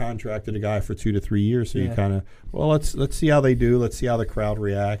where you contracted a guy for 2 to 3 years, so you Yeah. kind of let's see how they do. Let's see how the crowd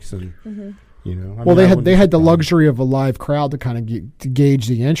reacts, and Well, they had the luxury of a live crowd to kind of to gauge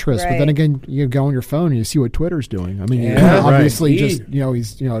the interest, but then Right. again, you go on your phone and you see what Twitter's doing. I mean, Yeah, obviously, right. just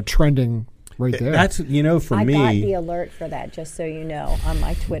he's trending right there. That's for I me. got the alert for that, just so you know, on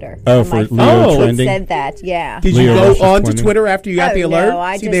my Twitter. Oh, On for my Leo phone, trending? It said that, yeah. Did Leo you Rush go is on to trending. Twitter after you got the alert? No,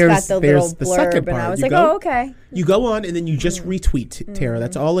 I See, just there's- got the there's little the blurb, second and part. I was You like, go- oh, okay. You go on and then you just retweet, Tara.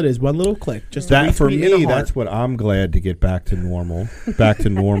 That's all it is. One little click. Just a That for retweet and a me, heart. that's what I'm glad to get back to normal. Back to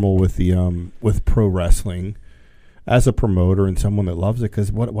normal with the with pro wrestling as a promoter and someone that loves it.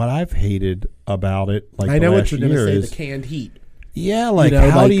 Because what I've hated about it, I the know what last you're going to year say. is The canned heat. how like-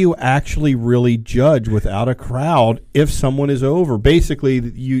 do you actually really judge without a crowd if someone is over? Basically,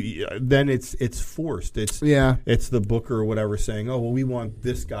 then it's forced. It's the booker or whatever saying, "Oh, well, we want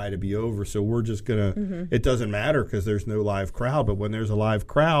this guy to be over, so we're just gonna." It doesn't matter because there's no live crowd. But when there's a live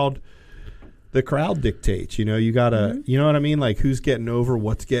crowd, the crowd dictates. You gotta, you know what I mean? Like who's getting over,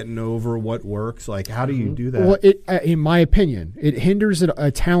 what's getting over, what works. Like how do you do that? Well, in my opinion, it hinders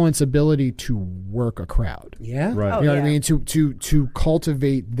a talent's ability to work a crowd. Yeah. Right. You know what I yeah. mean? To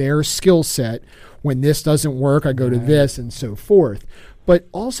cultivate their skill set. When this doesn't work, I go to this and so forth. But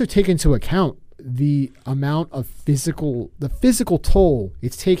also take into account the amount of the physical toll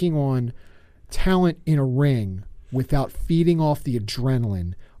it's taking on talent in a ring without feeding off the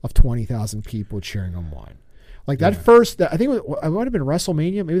adrenaline of 20,000 people cheering them on. Like that first, I think it might have been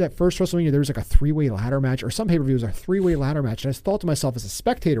WrestleMania. Maybe that first WrestleMania, there was like a 3-way ladder match, or some pay-per-view was a 3-way ladder match. And I thought to myself as a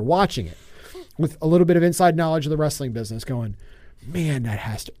spectator watching it, with a little bit of inside knowledge of the wrestling business, going, man,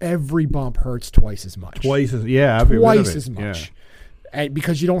 every bump hurts twice as much. Twice as much. Yeah. And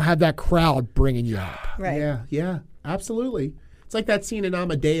because you don't have that crowd bringing you up. Right. Yeah, absolutely. It's like that scene in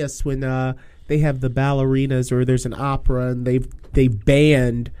Amadeus when they have the ballerinas, or there's an opera, and they've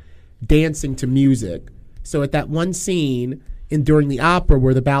banned dancing to music. So at that one scene during the opera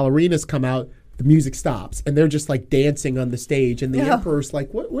where the ballerinas come out, the music stops, and they're just like dancing on the stage, and the emperor's like,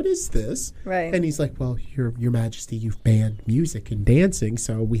 "What is this?" Right. And he's like, "Well, Your Majesty, you've banned music and dancing,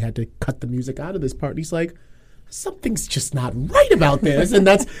 so we had to cut the music out of this part." And he's like, "Something's just not right about this," and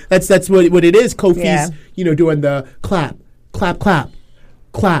that's what it is. Kofi's doing the clap, clap, clap,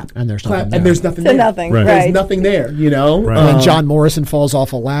 clap, and there's clap, nothing there. and there's nothing So there. nothing, Right. There's nothing there. Right. And then John Morrison falls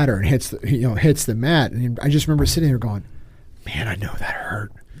off a ladder and hits the mat, and I just remember sitting there going, "Man, I know that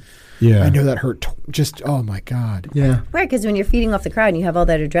hurt. Yeah. I know that hurt. Just oh my god." Yeah. Right, because when you're feeding off the crowd and you have all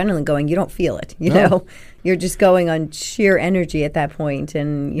that adrenaline going, you don't feel it. You No. know, you're just going on sheer energy at that point,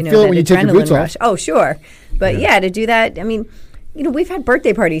 and feel it that when you take your boots adrenaline off. rush. Oh, sure, but to do that, I mean, we've had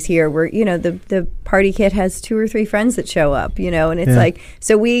birthday parties here where the party kit has 2 or 3 friends that show up, and it's like,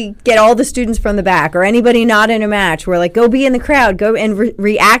 so we get all the students from the back or anybody not in a match. We're like, go be in the crowd, go and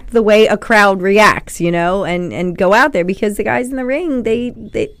react the way a crowd reacts, and go out there, because the guys in the ring, they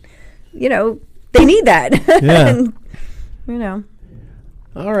need that. Yeah. And,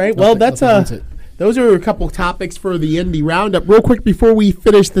 All right. Well, Nothing beats it. those are a couple topics for the Indie Roundup. Real quick before we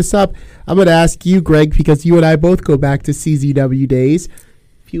finish this up, I'm going to ask you, Greg, because you and I both go back to CZW days.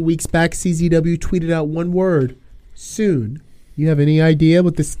 A few weeks back, CZW tweeted out one word: soon. You have any idea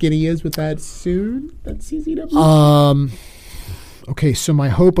what the skinny is with that soon? That CZW. Okay, so my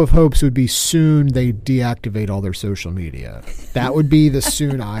hope of hopes would be soon they deactivate all their social media. That would be the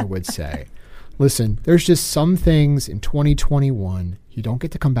soon I would say. Listen, there's just some things in 2021 you don't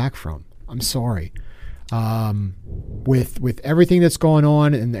get to come back from. I'm sorry. With everything that's going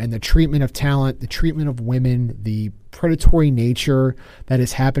on and the treatment of talent, the treatment of women, the predatory nature that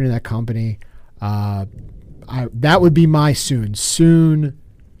has happened in that company, that would be my soon. Soon,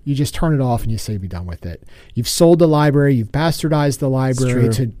 you just turn it off and you say be done with it. You've sold the library. You've bastardized the library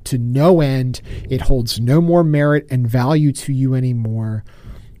to no end. It holds no more merit and value to you anymore.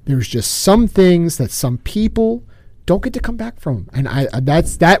 There's just some things that some people don't get to come back from. And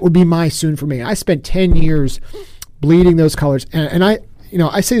that would be my soon for me. I spent 10 years bleeding those colors. And I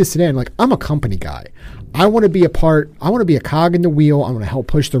say this today, and like, I'm a company guy. I want to be a cog in the wheel. I want to help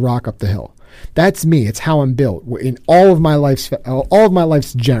push the rock up the hill. That's me. It's how I'm built. In all of my life's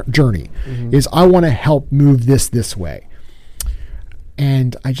journey, is I want to help move this way.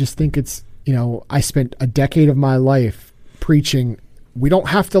 And I just think it's, I spent a decade of my life preaching, we don't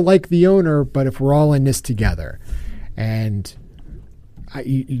have to like the owner, but if we're all in this together, and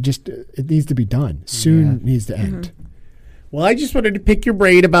it needs to be done soon. It needs to end. Well, I just wanted to pick your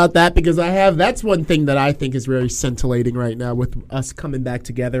brain about that, because that's one thing that I think is very scintillating right now with us coming back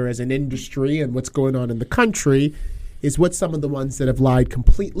together as an industry and what's going on in the country, is what some of the ones that have lied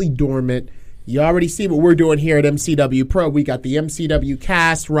completely dormant. You already see what we're doing here at MCW Pro. We got the MCW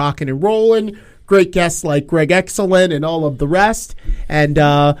cast rocking and rolling. Great guests like Greg Excellent and all of the rest. And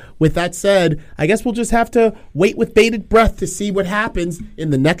with that said, I guess we'll just have to wait with bated breath to see what happens in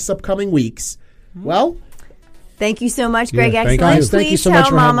the next upcoming weeks. Well, thank you so much, Greg thank Excellent. you. Please Thank you so tell much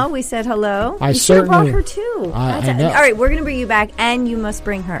for Mama having- we said hello. I you should have brought certainly- her too. I know. All right, we're going to bring you back, and you must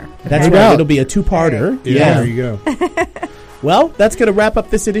bring her. that's No right. doubt. It'll be a 2-parter. Yeah, there you go. Well, that's going to wrap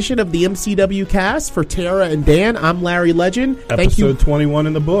up this edition of the MCW cast. For Tara and Dan, I'm Larry Legend. Thank you. Episode 21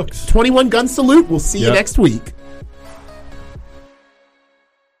 in the books. 21 Gun Salute. We'll see you Yep. next week.